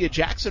the city of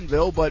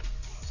Jacksonville, but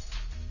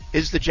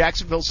is the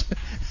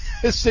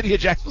city of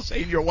Jacksonville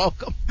saying you're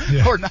welcome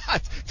or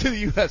not to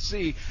the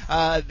UFC?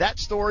 That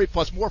story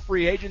plus more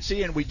free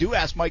agency, and we do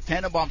ask Mike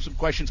Tannenbaum some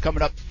questions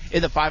coming up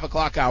in the 5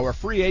 o'clock hour.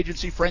 Free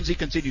agency frenzy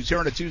continues here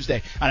on a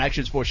Tuesday on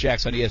Action Sports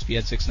Jax on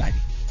ESPN 690.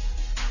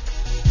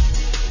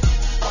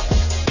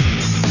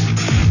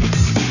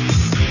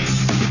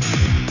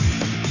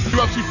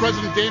 UFC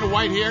President Dana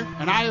White here,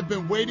 and I have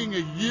been waiting a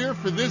year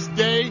for this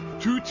day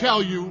to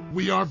tell you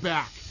we are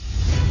back.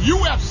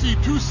 UFC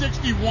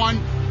 261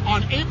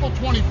 on April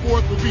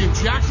 24th will be in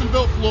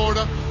Jacksonville,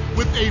 Florida,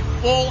 with a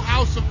full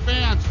house of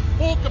fans,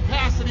 full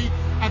capacity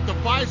at the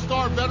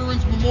 5-Star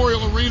Veterans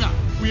Memorial Arena.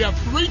 We have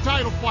 3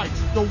 title fights.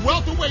 The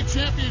welterweight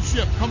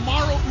championship,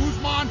 Kamaru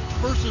Usman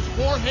versus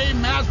Jorge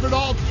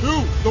Masvidal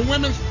 2. The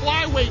women's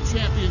flyweight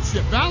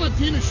championship,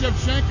 Valentina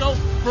Shevchenko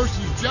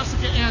versus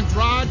Jessica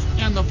Andrade.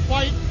 And the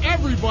fight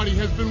everybody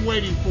has been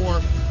waiting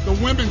for, the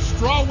women's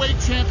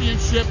strawweight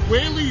championship,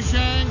 Weili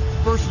Zhang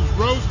versus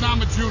Rose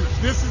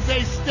Namajunas. This is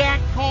a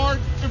stacked card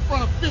in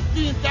front of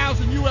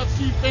 15,000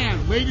 UFC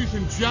fans. Ladies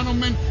and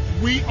gentlemen,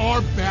 we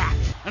are back.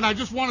 And I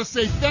just want to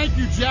say thank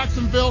you,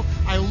 Jacksonville.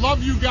 I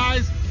love you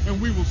guys,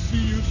 and we will see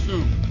you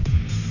soon.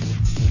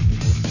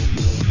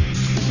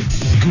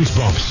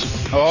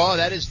 Goosebumps. Oh,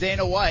 that is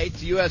Dana White,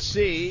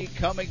 UFC,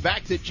 coming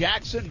back to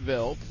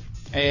Jacksonville.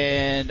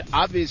 And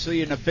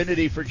obviously an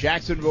affinity for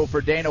Jacksonville for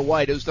Dana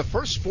White. It was the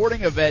first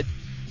sporting event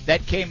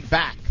that came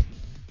back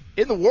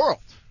in the world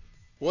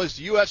was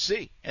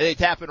UFC. And they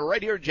happened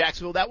right here in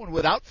Jacksonville, that one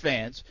without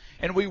fans.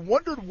 And we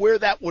wondered where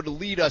that would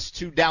lead us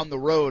to down the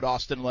road,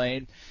 Austen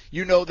Lane.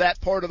 You know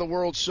that part of the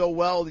world so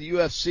well. The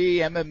UFC,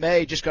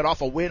 MMA just got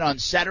off a win on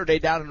Saturday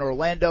down in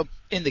Orlando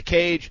in the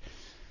cage.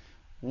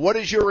 What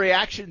is your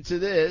reaction to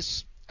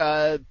this?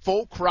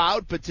 Full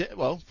crowd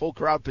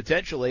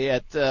potentially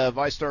at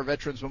ViStar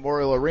Veterans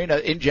Memorial Arena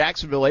in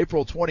Jacksonville,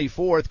 April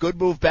 24th. Good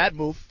move, bad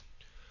move?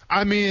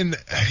 I mean,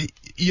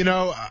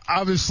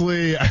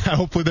 obviously,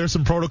 hopefully there's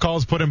some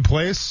protocols put in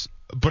place.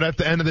 But at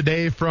the end of the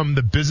day, from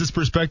the business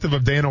perspective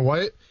of Dana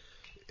White,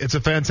 it's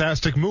a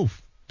fantastic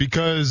move.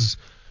 Because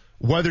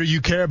whether you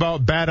care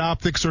about bad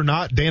optics or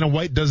not, Dana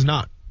White does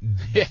not.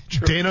 Yeah,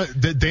 true.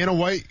 Dana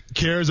White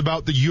cares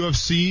about the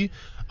UFC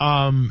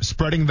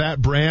spreading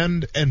that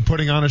brand and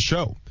putting on a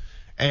show.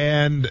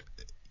 And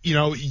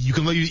you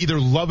can either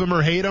love him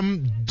or hate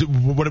him,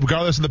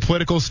 regardless of the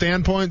political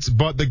standpoints,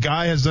 but the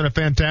guy has done a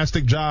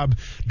fantastic job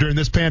during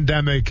this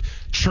pandemic,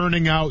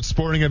 churning out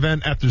sporting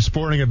event after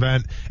sporting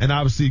event, and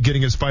obviously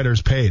getting his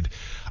fighters paid.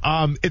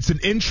 It's an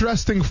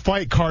interesting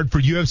fight card for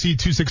UFC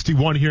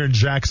 261 here in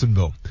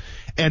Jacksonville.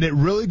 And it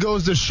really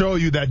goes to show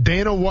you that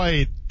Dana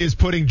White is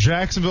putting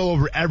Jacksonville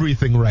over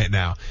everything right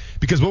now.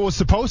 Because what was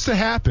supposed to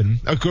happen,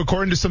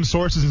 according to some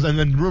sources and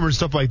then rumors,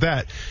 stuff like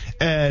that,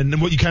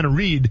 and what you kind of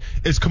read,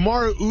 is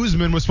Kamaru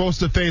Usman was supposed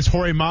to face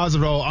Jorge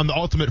Masvidal on the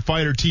Ultimate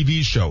Fighter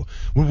TV show.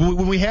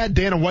 When we had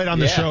Dana White on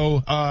the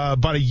show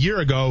about a year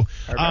ago,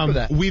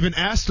 we even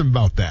asked him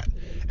about that.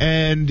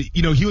 And,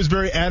 he was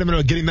very adamant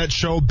about getting that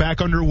show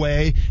back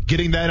underway,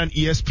 getting that on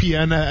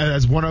ESPN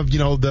as one of,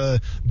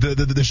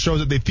 the shows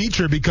that they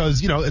feature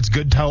because, it's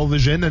good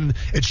television and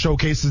it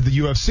showcases the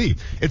UFC.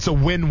 It's a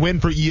win-win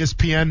for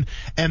ESPN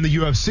and the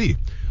UFC.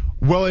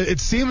 Well, it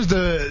seems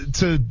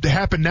to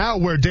happen now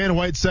where Dana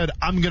White said,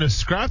 I'm going to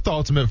scrap the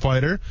Ultimate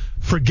Fighter,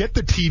 forget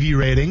the TV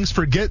ratings,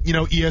 forget,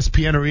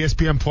 ESPN or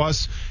ESPN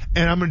Plus,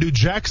 and I'm going to do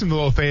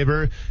Jacksonville a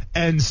favor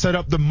and set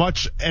up the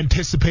much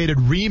anticipated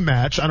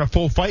rematch on a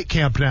full fight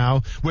camp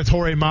now with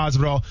Jorge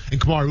Masvidal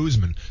and Kamaru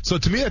Usman. So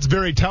to me, that's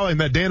very telling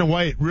that Dana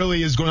White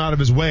really is going out of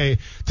his way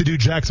to do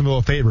Jacksonville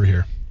a favor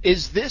here.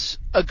 Is this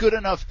a good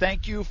enough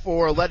thank you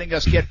for letting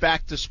us get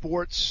back to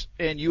sports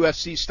in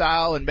UFC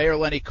style and Mayor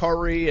Lenny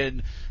Curry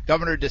and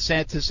Governor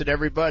DeSantis and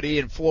everybody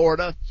in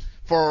Florida?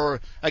 For,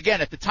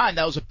 again, at the time,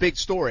 that was a big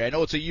story. I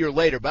know it's a year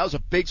later, but that was a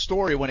big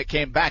story when it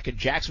came back, and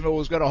Jacksonville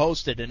was going to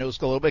host it, and it was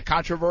a little bit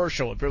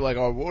controversial. And people were like,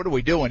 oh, what are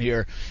we doing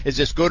here? Is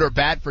this good or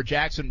bad for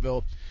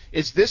Jacksonville?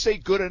 Is this a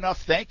good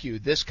enough thank you,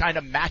 this kind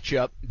of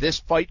matchup, this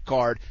fight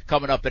card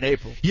coming up in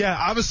April? Yeah,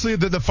 obviously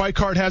the fight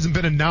card hasn't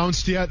been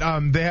announced yet.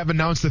 They have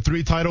announced the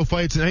 3 title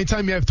fights. And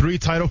anytime you have 3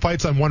 title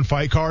fights on one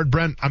fight card,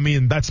 Brent, I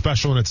mean, that's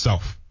special in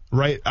itself,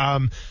 right?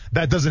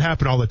 That doesn't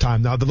happen all the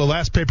time. Now, the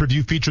last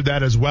pay-per-view featured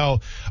that as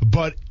well.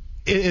 But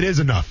It is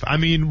enough. I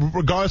mean,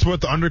 regardless of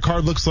what the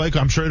undercard looks like,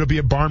 I'm sure it'll be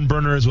a barn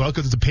burner as well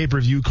because it's a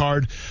pay-per-view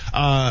card.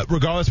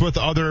 Regardless of what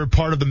the other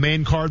part of the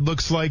main card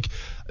looks like,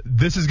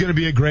 this is going to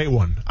be a great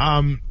one.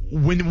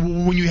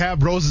 When you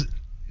have Rose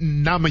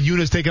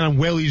Namajunas taking on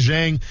Weili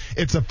Zhang,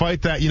 it's a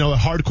fight that,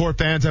 hardcore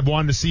fans have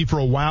wanted to see for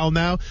a while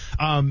now.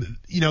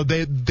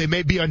 They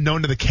may be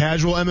unknown to the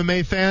casual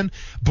MMA fan,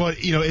 but,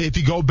 if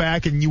you go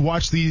back and you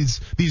watch these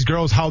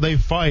girls, how they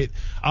fight,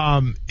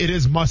 it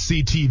is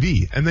must-see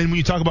TV. And then when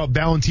you talk about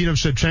Valentina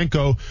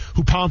Shevchenko,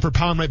 who pound for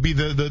pound might be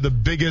the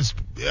biggest,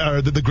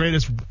 the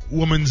greatest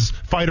women's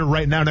fighter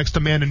right now next to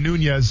Amanda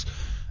Nunes,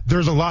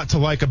 there's a lot to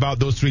like about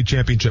those 3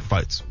 championship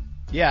fights.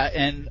 Yeah,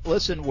 and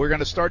listen, we're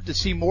going to start to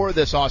see more of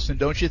this, Austin,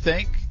 don't you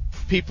think?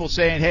 People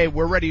saying, hey,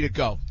 we're ready to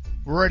go.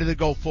 We're ready to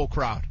go full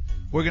crowd.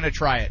 We're going to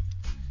try it.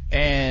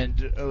 And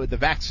the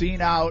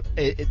vaccine out,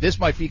 this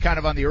might be kind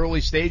of on the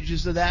early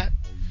stages of that,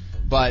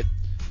 but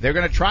they're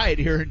going to try it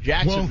here in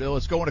Jacksonville. Well,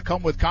 it's going to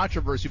come with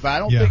controversy, but I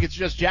don't think it's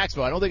just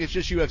Jacksonville. I don't think it's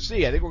just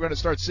UFC. I think we're going to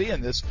start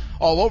seeing this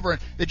all over.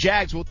 And the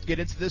Jags, we'll get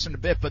into this in a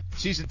bit, but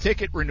season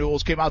ticket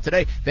renewals came out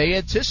today. They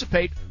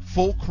anticipate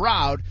full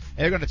crowd, and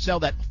they're going to sell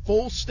that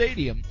full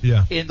stadium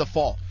in the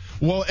fall.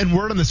 Well, and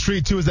word on the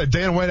street, too, is that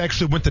Dana White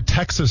actually went to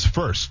Texas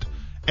first.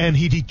 And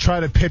he tried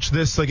to pitch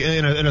this like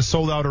in a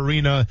sold-out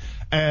arena,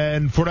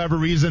 and for whatever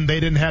reason, they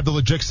didn't have the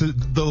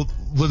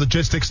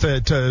logistics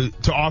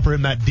to offer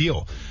him that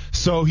deal.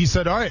 So he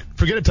said, all right,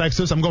 forget it,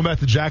 Texas. I'm going back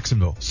to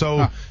Jacksonville.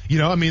 So,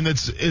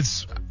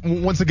 it's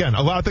once again,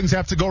 a lot of things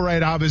have to go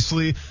right,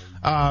 obviously.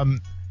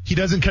 He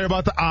doesn't care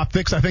about the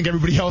optics. I think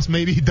everybody else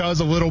maybe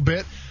does a little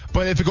bit.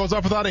 But if it goes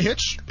off without a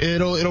hitch,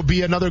 it'll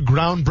be another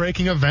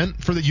groundbreaking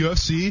event for the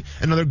UFC,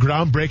 another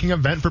groundbreaking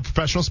event for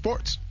professional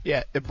sports.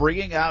 Yeah,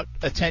 bringing out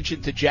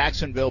attention to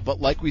Jacksonville,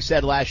 but like we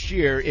said last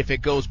year, if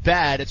it goes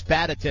bad, it's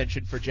bad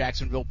attention for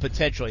Jacksonville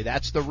potentially.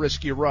 That's the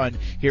risk you run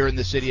here in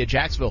the city of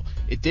Jacksonville.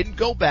 It didn't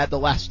go bad the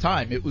last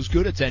time. It was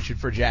good attention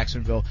for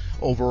Jacksonville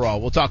overall.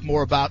 We'll talk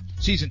more about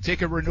season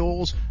ticket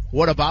renewals,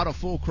 what about a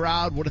full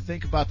crowd, what to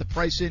think about the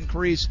price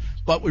increase,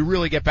 but we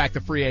really get back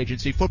to free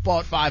agency. Football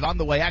at 5 on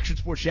the way. Action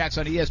Sports Jacks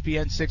on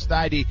ESPN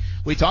 690.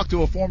 We talked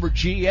to a former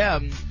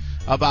GM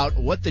about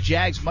what the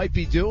Jags might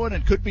be doing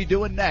and could be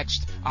doing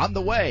next on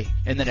the way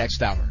in the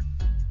next hour.